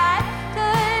my life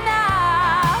turned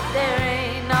out. There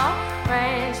ain't no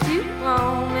ranch to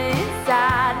roam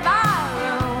inside my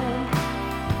room.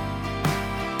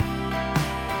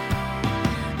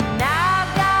 Now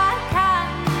I've got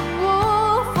cotton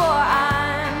wool for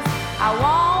arms. I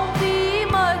won't be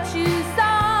much use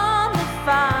on the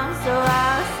farm, so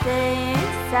I'll stay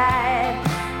inside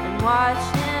and watch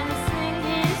him sing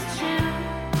his tune.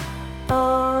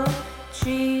 4,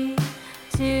 3,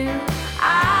 2. I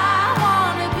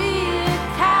wanna be a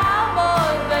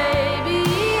cowboy, baby.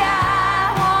 I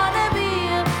wanna be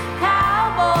a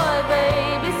cowboy,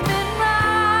 baby. Spin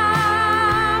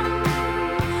round,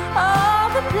 oh,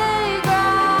 the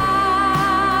playground.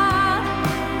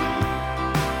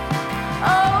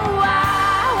 Oh,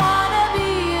 I wanna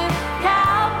be a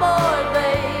cowboy,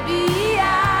 baby.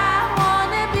 I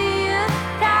wanna be a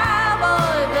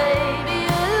cowboy, baby,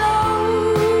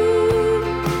 alone.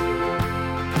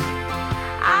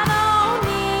 I don't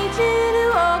need you to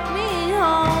walk me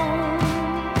home.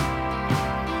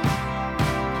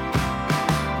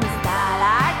 My style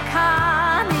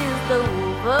icon is the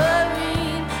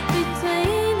Wolverine.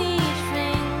 Between each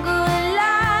finger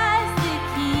lies the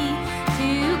key to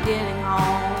getting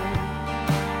home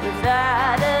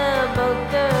without a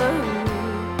buckaroo.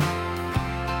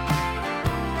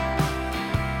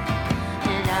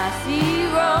 And I see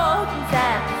rodents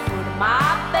at the foot of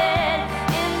my bed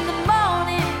in the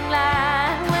morning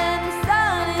light when the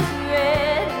sun is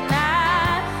red. And I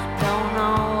don't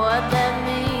know what that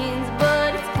means, but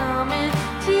it's coming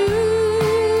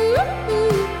true.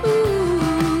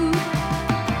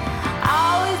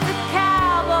 Always the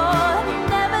cowboy,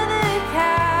 never the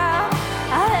cow.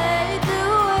 I hate the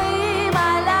way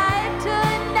my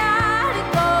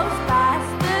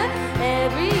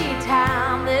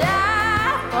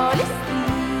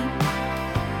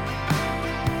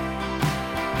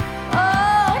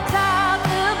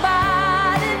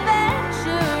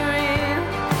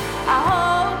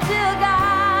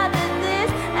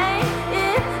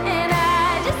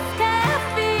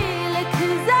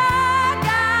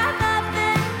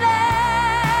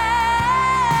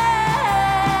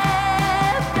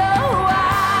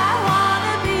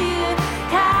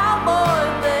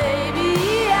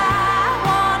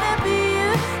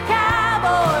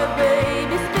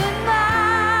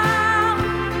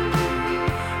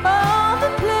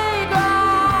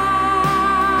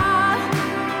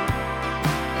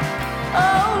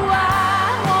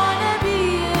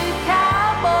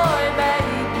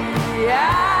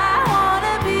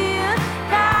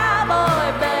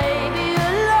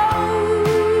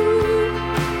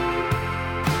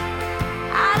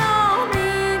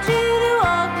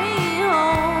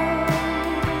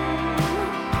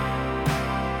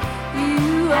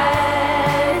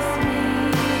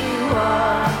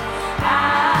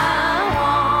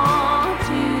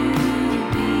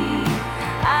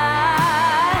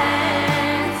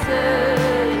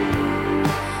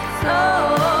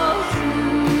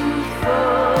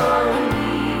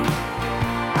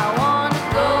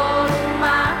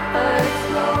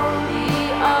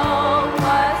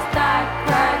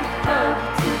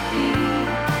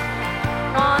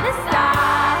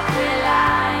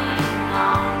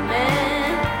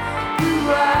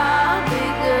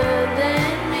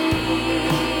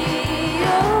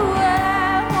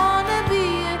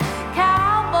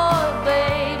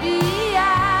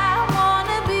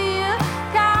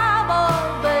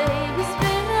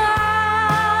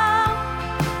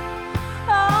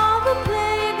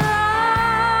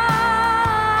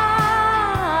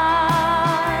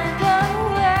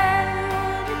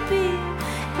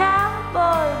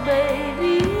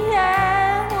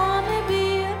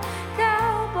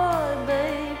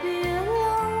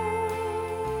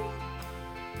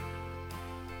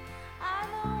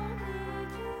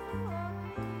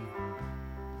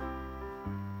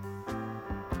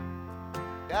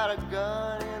Got a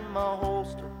gun in my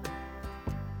holster.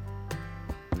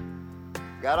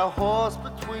 Got a horse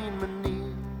between my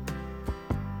knees.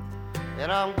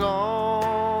 And I'm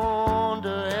going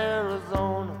to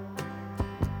Arizona.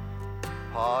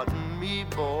 Pardon me,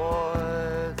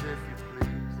 boys, if you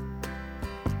please.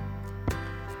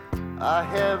 I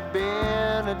have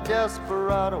been a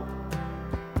desperado,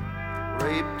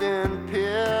 raped and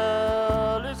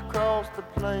pillaged across the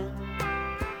plain.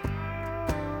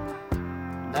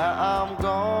 Now I'm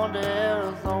going to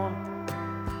Arizona,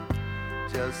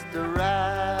 just a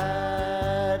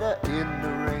rider in the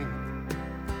rain.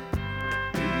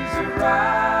 He's a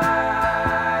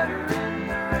rider in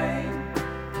the rain.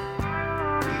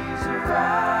 He's a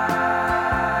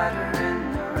rider in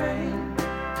the rain.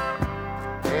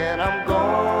 And I'm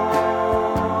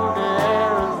going to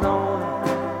Arizona.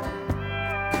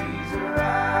 He's a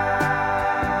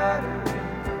rider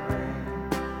in the rain.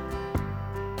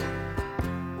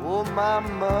 Oh, my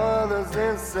mother's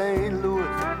in St. Louis,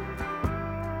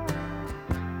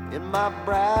 and my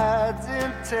bride's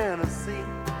in Tennessee.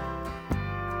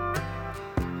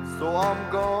 So I'm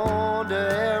going to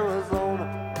Arizona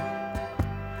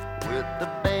with the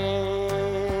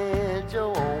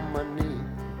banjo on my knee.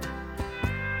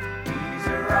 He's a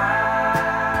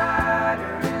rider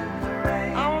in the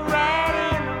rain. I'm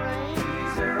riding in the rain.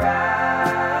 He's a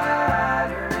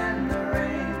rider in the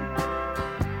rain.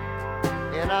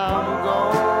 And I'm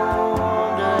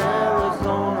going to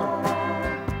Arizona.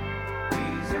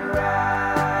 He's a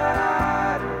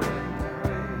rider in the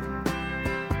rain.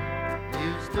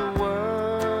 Used to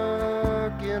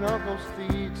work in Uncle's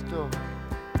feed store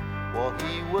while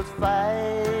he was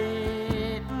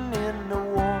fighting in the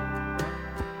war.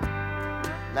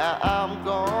 Now I'm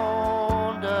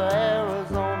going to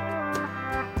Arizona.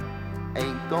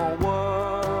 Ain't gonna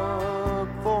work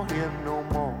for him no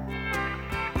more.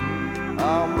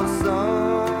 I'm a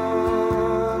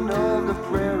son of the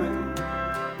prairie,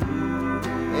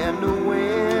 and the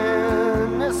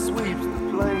wind that sweeps the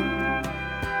plain.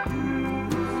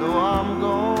 So I'm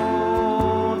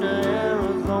going to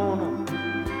Arizona,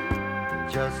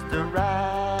 just a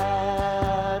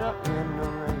rider in the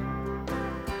rain.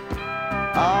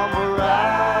 I'm a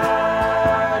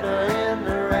rider in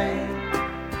the rain.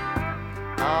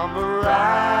 I'm a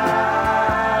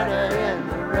rider in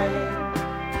the rain.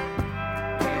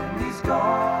 And he's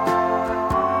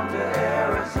gone to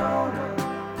Arizona,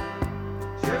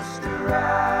 just a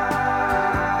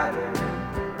rider in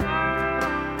the rain.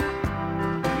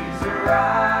 He's a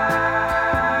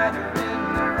rider in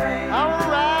the rain. I'm a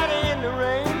rider in the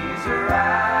rain. He's a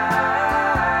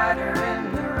rider in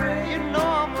the rain. You know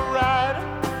I'm a rider,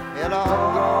 and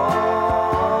I'm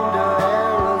going to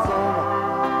Arizona,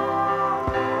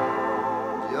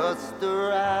 just a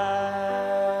rider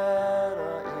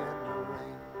in the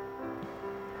rain.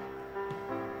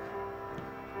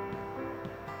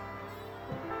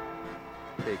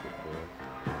 Take it, boy.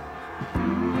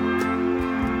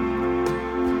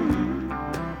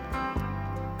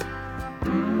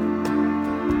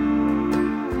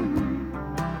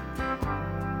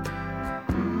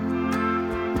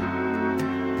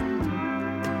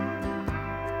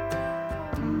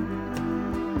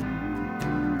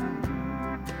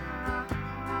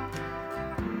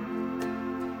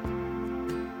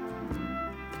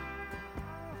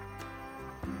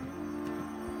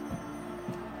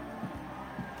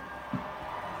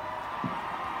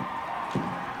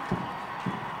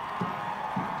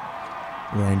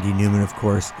 Randy Newman, of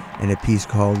course, and a piece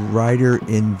called Rider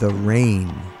in the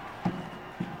Rain.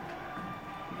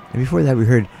 And before that, we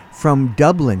heard from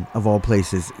Dublin, of all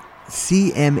places,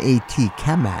 CMAT,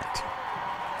 Kamat.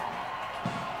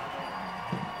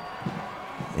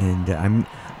 And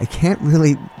I can't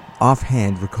really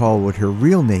offhand recall what her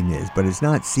real name is, but it's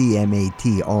not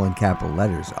CMAT, all in capital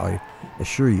letters, I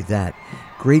assure you that.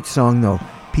 Great song, though.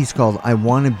 Piece called I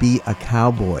Wanna Be a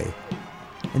Cowboy.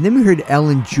 And then we heard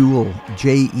Ellen Jewell,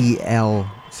 Jewell.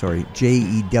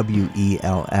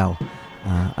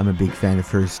 I'm a big fan of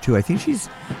hers too. I think she's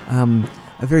a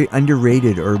very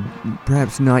underrated or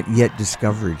perhaps not yet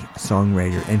discovered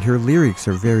songwriter, and her lyrics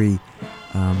are very,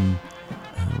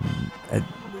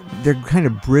 they're kind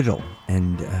of brittle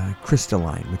and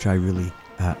crystalline, which I really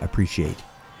appreciate.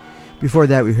 Before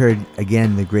that, we heard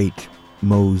again the great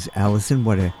Mose Allison.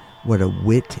 What a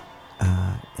wit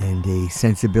and a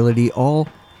sensibility, all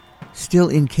still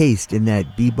encased in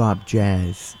that bebop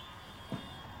jazz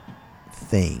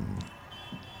thing.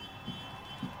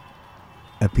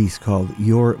 A piece called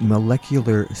Your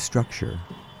Molecular Structure.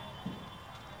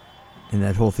 And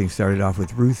that whole thing started off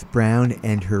with Ruth Brown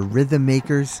and her Rhythm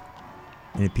Makers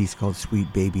and a piece called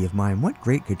Sweet Baby of Mine. What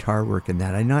great guitar work in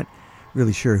that. I'm not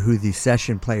really sure who the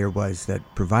session player was that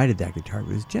provided that guitar. It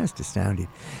was just astounding.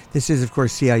 This is, of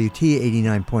course, CIUT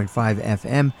 89.5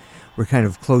 FM. We're kind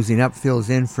of closing up. Phil's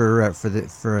in for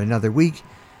another week.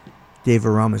 Dave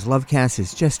Arama's Lovecast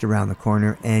is just around the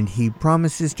corner, and he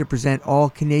promises to present all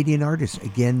Canadian artists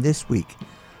again this week.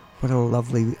 What a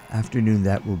lovely afternoon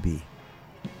that will be.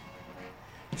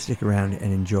 Stick around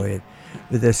and enjoy it.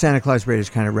 The Santa Claus Parade is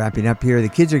kind of wrapping up here. The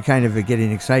kids are kind of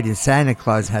getting excited. Santa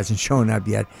Claus hasn't shown up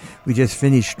yet. We just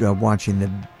finished watching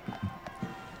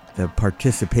the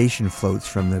participation floats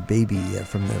from the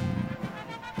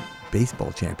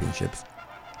baseball championships.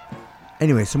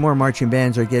 Anyway, some more marching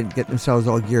bands are getting themselves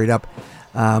all geared up.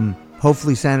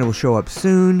 Hopefully Santa will show up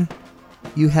soon.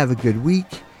 You have a good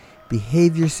week.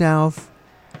 Behave yourself.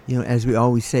 You know, as we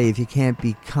always say, if you can't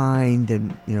be kind,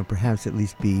 then, you know, perhaps at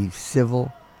least be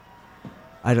civil.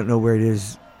 I don't know where it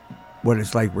is, what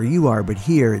it's like where you are, but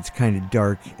here it's kind of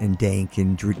dark and dank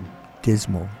and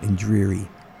dismal and dreary.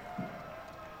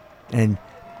 And,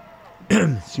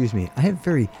 excuse me, I have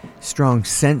very strong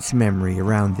sense memory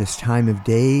around this time of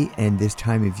day and this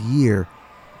time of year.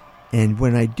 And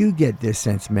when I do get this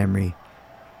sense memory,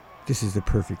 this is the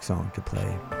perfect song to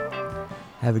play.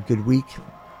 Have a good week.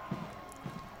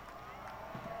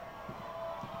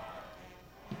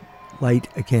 Light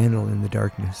a candle in the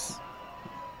darkness.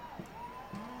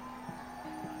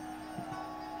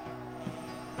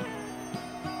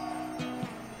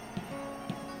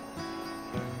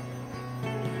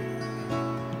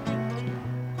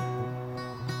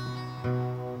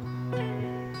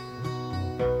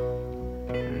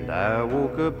 And I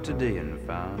woke up today and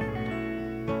found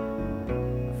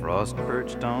the frost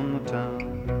perched on the town.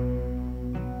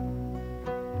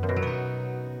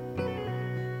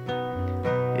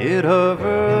 It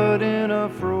hovered in a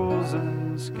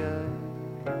frozen sky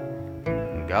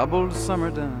and gobbled summer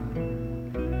down.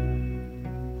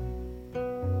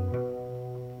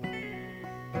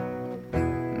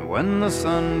 And when the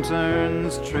sun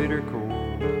turns traitor cold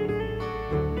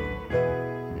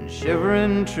and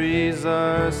shivering trees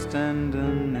are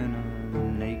standing in a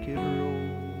naked row,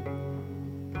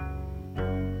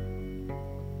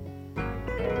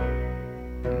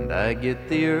 and I get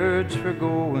the urge for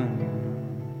going,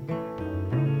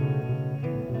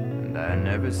 I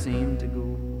never seem to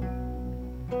go.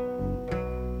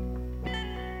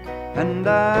 And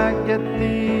I get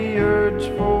the urge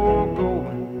for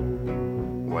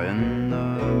going when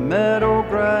the meadow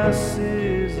grass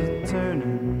is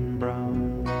a-turning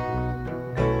brown.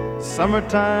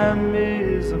 Summertime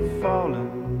is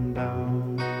a-falling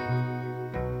down.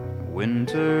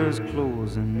 Winter's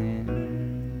closing in.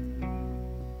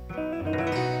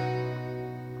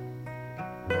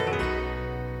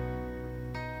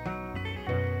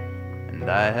 And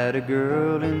I had a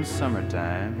girl in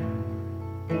summertime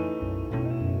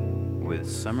with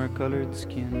summer-colored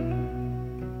skin,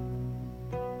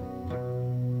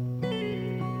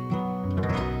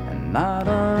 and not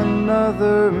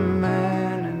another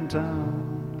man in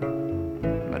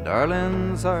town my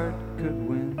darling's heart could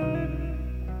win.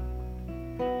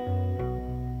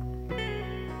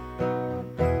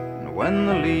 And when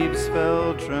the leaves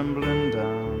fell trembling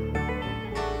down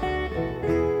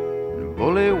and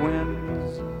bully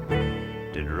winds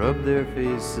did rub their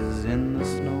faces in the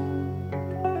snow,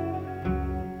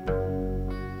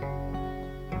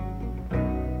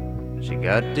 she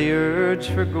got the urge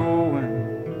for going,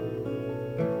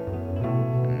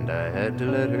 and I had to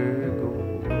let her go.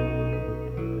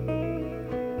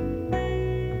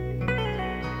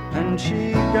 And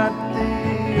she got the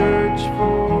urge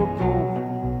for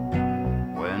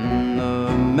going when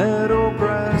the meadow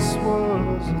grass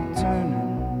was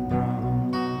a-turning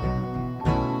brown.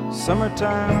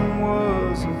 Summertime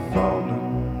was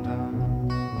a-falling down,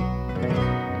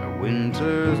 and the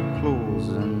winter's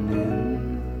closing in.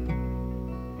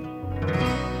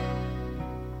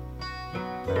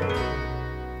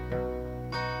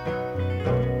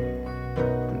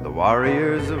 The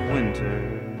warriors of winter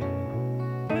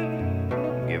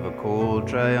give a cold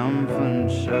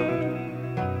triumphant shout,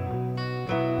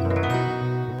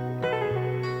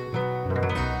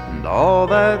 and all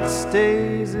that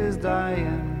stays is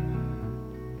dying,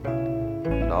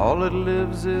 and all that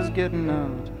lives is getting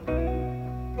out.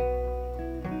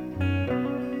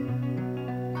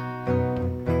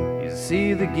 You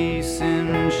see the geese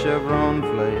in chevron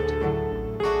flight,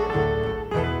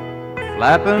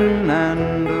 flapping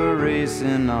and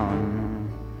a-racing on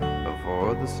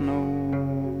before the snow.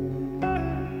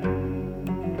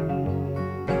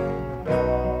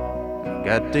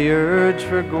 Got the urge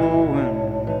for going,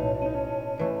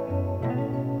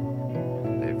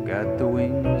 they've got the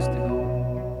wings to go.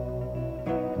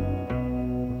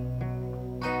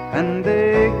 And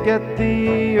they get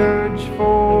the urge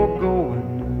for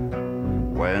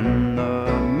going when the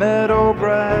meadow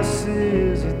grass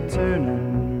is a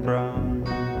turning brown.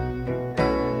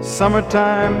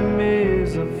 Summertime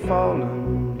is a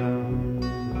falling down.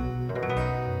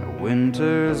 The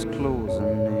winter's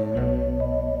closing in.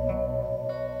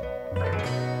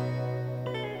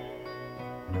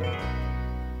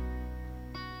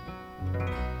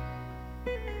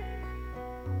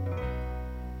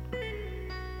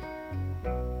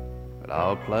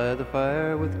 I'll ply the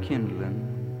fire with kindling,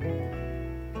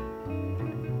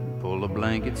 pull the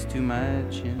blankets to my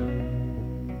chin,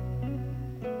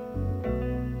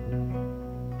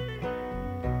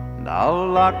 and I'll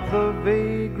lock the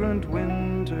vagrant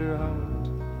winter out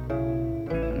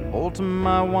and hold to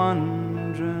my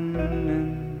wandering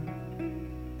in.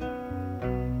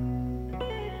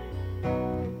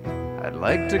 I'd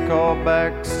like to call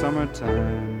back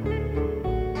summertime,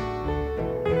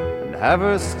 have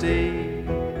her stay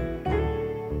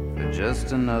for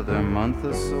just another month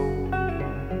or so.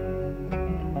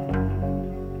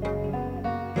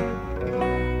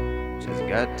 She's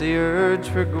got the urge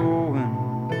for going,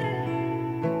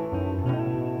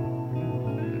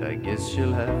 and I guess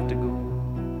she'll have to go.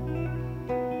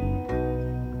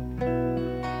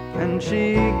 And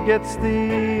she gets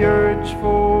the urge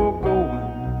for going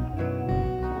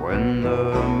when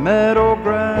the meadow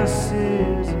grass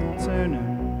is turning.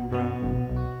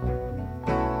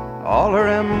 All her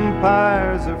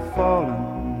empires are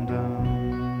falling down.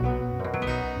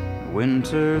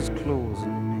 Winter's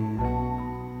closing in.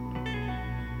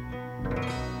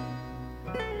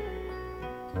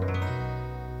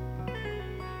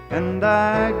 And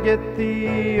I get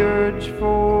the urge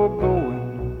for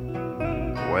going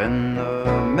when the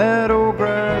meadow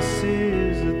grass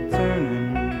is a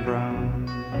turning brown.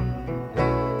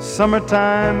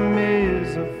 Summertime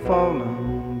is a falling.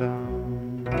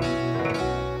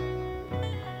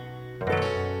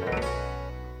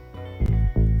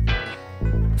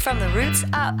 From the roots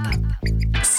up,